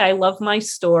okay. I love my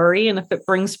story. And if it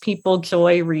brings people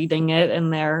joy reading it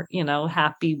and they're,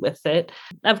 happy with it,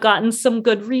 I've gotten some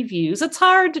good reviews. It's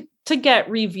hard to get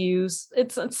reviews.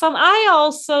 I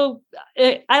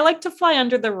like to fly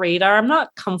under the radar. I'm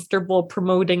not comfortable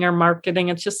promoting or marketing.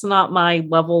 It's just not my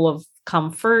level of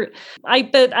comfort.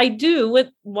 But I do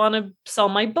want to sell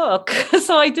my book.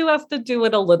 So I do have to do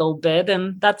it a little bit.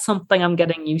 And that's something I'm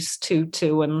getting used to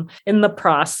too, and in the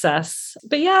process.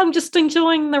 But yeah, I'm just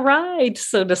enjoying the ride,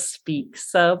 so to speak.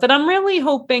 So, but I'm really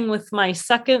hoping with my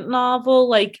second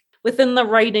novel, within the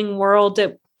writing world,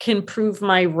 it can prove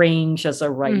my range as a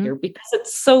writer, because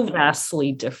it's so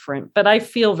vastly different, but I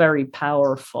feel very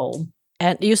powerful.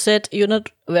 And you said you're not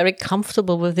very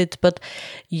comfortable with it, but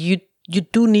you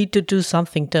do need to do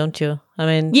something, don't you? I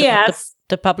mean, yes.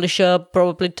 The publisher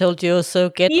probably told you, so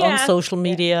get on social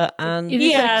media and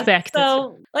expected.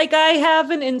 So I have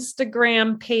an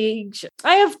Instagram page.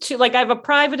 I have two, I have a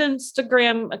private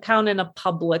Instagram account and a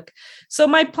public. So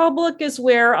my public is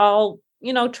where I'll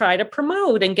try to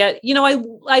promote and get,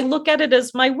 I look at it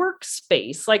as my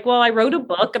workspace. I wrote a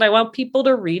book and I want people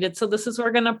to read it. So this is,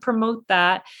 we're going to promote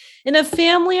that. And if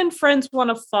family and friends want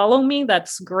to follow me,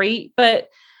 that's great. But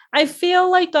I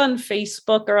feel on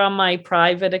Facebook or on my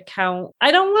private account,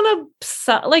 I don't want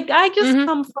to, I just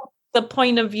come from the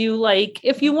point of view,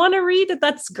 if you want to read it,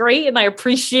 that's great. And I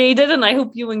appreciate it. And I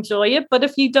hope you enjoy it. But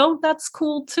if you don't, that's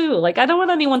cool too. I don't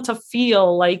want anyone to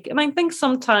feel and I think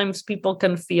sometimes people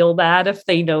can feel that if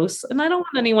they know, and I don't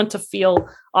want anyone to feel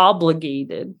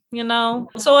obligated,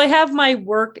 So I have my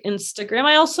work Instagram.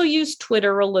 I also use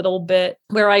Twitter a little bit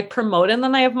where I promote, and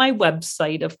then I have my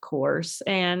website, of course,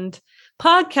 and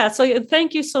podcast. So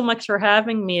thank you so much for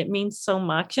having me. It means so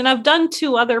much. And I've done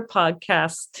 2 other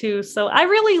podcasts too. So I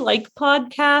really like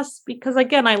podcasts because,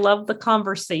 again, I love the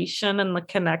conversation and the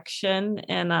connection.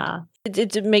 And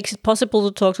it makes it possible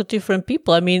to talk to different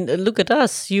people. I mean, look at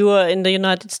us. You are in the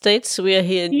United States. We are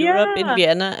here in Europe, in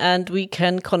Vienna, and we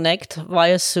can connect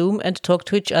via Zoom and talk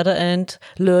to each other and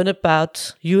learn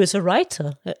about you as a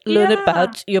writer, learn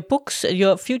about your books,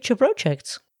 your future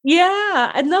projects.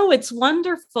 Yeah, I know, it's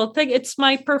wonderful. It's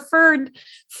my preferred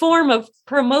form of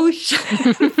promotion.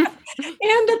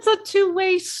 And it's a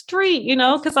two-way street,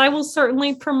 because I will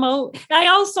certainly promote.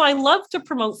 I love to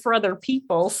promote for other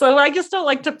people. So I just don't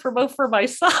like to promote for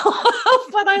myself,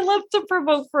 but I love to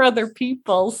promote for other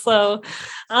people. So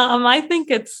I think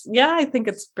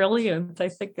it's brilliant. I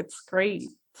think it's great.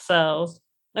 So,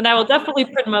 and I will definitely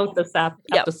promote this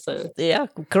episode. Yeah,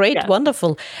 great, yeah.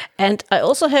 Wonderful. And I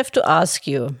also have to ask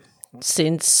you,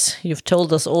 since you've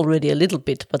told us already a little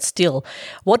bit, but still,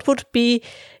 what would be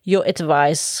your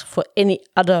advice for any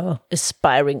other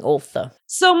aspiring author?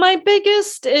 So my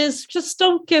biggest is just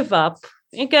don't give up.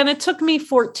 Again, it took me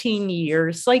 14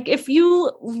 years. Like, if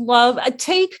you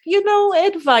take,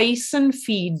 advice and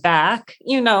feedback,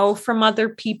 from other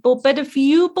people. But if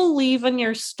you believe in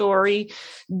your story,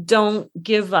 don't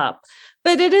give up.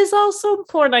 But it is also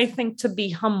important, I think, to be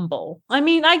humble. I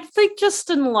mean, I think just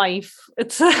in life,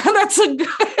 that's a good,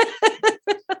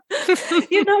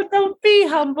 don't be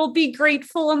humble, be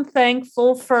grateful and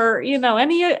thankful for,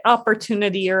 any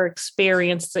opportunity or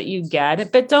experience that you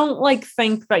get. But don't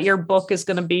think that your book is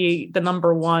going to be the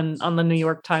number one on the New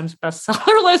York Times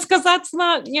bestseller list, because that's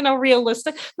not,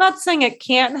 realistic. Not saying it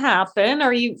can't happen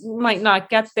or you might not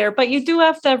get there, but you do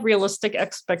have to have realistic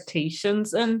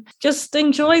expectations and just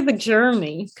enjoy the journey,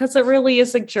 because it really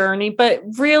is a journey. But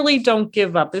really don't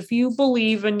give up. If you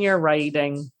believe in your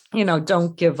writing,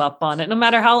 don't give up on it. No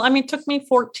matter how, it took me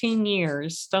 14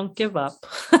 years. Don't give up.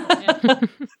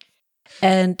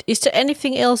 And is there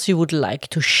anything else you would like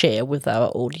to share with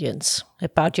our audience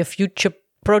about your future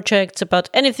projects, about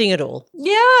anything at all?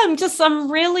 Yeah, I'm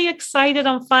really excited.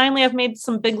 I've made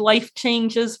some big life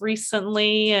changes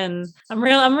recently, and I'm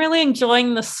really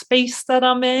enjoying the space that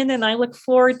I'm in, and I look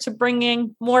forward to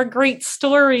bringing more great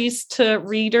stories to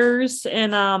readers.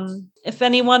 And if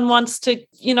anyone wants to,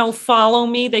 follow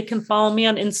me, they can follow me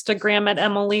on Instagram at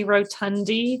Emily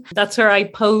Rotundi. That's where I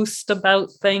post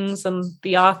about things and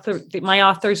my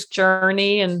author's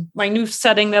journey and my new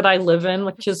setting that I live in,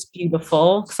 which is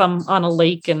beautiful because I'm on a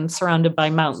lake and surrounded by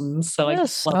mountains. So I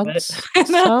just love it.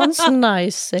 Sounds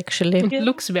nice, actually. It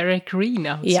looks very green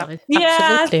outside. Yeah,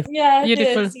 absolutely. Yeah,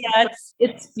 beautiful. It is. Yeah,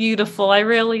 it's beautiful. I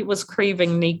really was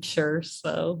craving nature.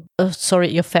 So, sorry,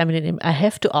 your family name. I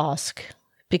have to ask,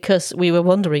 because we were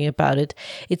wondering about it.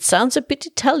 It sounds a bit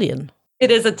Italian. It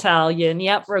is Italian.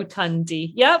 Yep.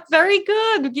 Rotundi. Yep. Very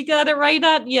good. You got it right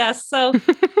on. Yes. So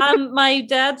my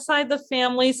dad's side of the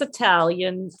family is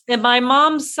Italian. And my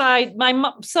mom's side,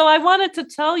 so I wanted to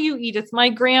tell you, Edith, my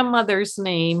grandmother's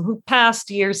name, who passed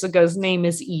years ago's name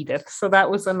is Edith. So that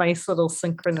was a nice little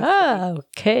synchronicity. Ah,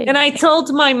 okay. And I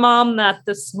told my mom that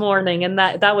this morning, and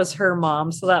that was her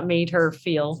mom. So that made her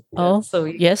feel good. Oh, so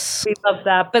yes. We love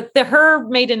that. But her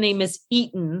maiden name is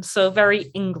Eaton. So very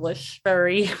English,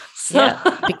 very... Yeah,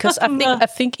 because I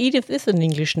think Edith is an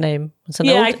English name. It's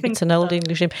an old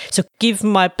English name. So give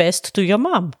my best to your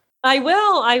mom. I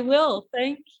will.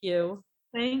 Thank you.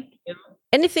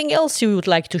 Anything else you would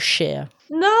like to share?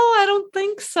 No, I don't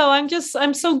think so.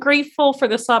 I'm so grateful for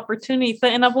this opportunity,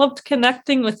 and I've loved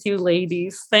connecting with you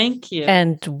ladies. Thank you.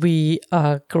 And we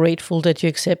are grateful that you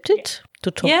accepted to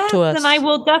talk to us. And I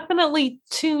will definitely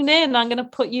tune in. I'm going to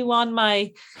put you on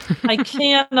my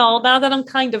channel now that I'm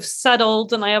kind of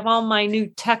settled and I have all my new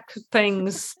tech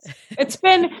things.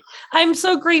 I'm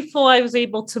so grateful I was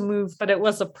able to move, but it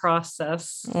was a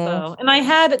process. So, and I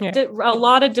had a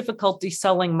lot of difficulty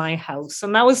selling my house,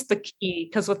 and that was the key,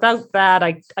 because without that,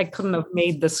 I couldn't have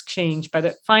made this change, but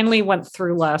it finally went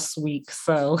through last week.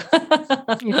 So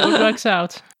it all works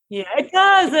out. Yeah, it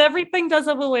does. Everything does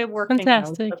have a way of working.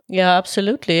 Fantastic. Out. Yeah,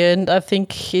 absolutely. And I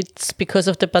think it's because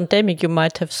of the pandemic, you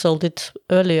might have sold it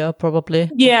earlier, probably.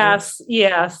 Yes.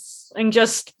 And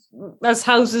just as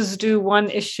houses do, one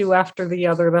issue after the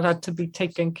other that had to be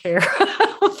taken care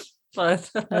of. But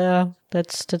yeah,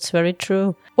 that's very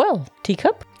true. Well,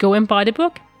 Teacup, go and buy the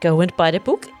book.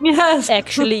 Yes.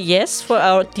 Actually, yes, for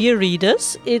our dear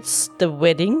readers, it's The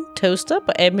Wedding Toaster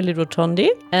by Emily Rotundi,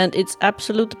 and it's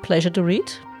absolute pleasure to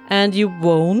read. And you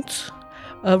won't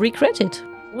regret it.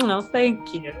 No,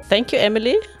 thank you. Thank you,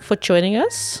 Emily, for joining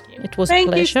us. It was a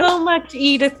pleasure. Thank you so much,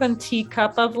 Edith and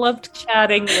Teacup. I've loved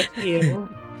chatting with you.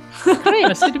 Great.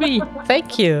 Nice to be.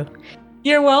 Thank you.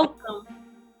 You're welcome.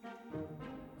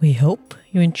 We hope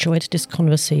you enjoyed this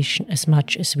conversation as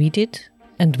much as we did,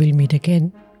 and we'll meet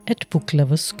again at Book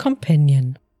Lovers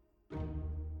Companion.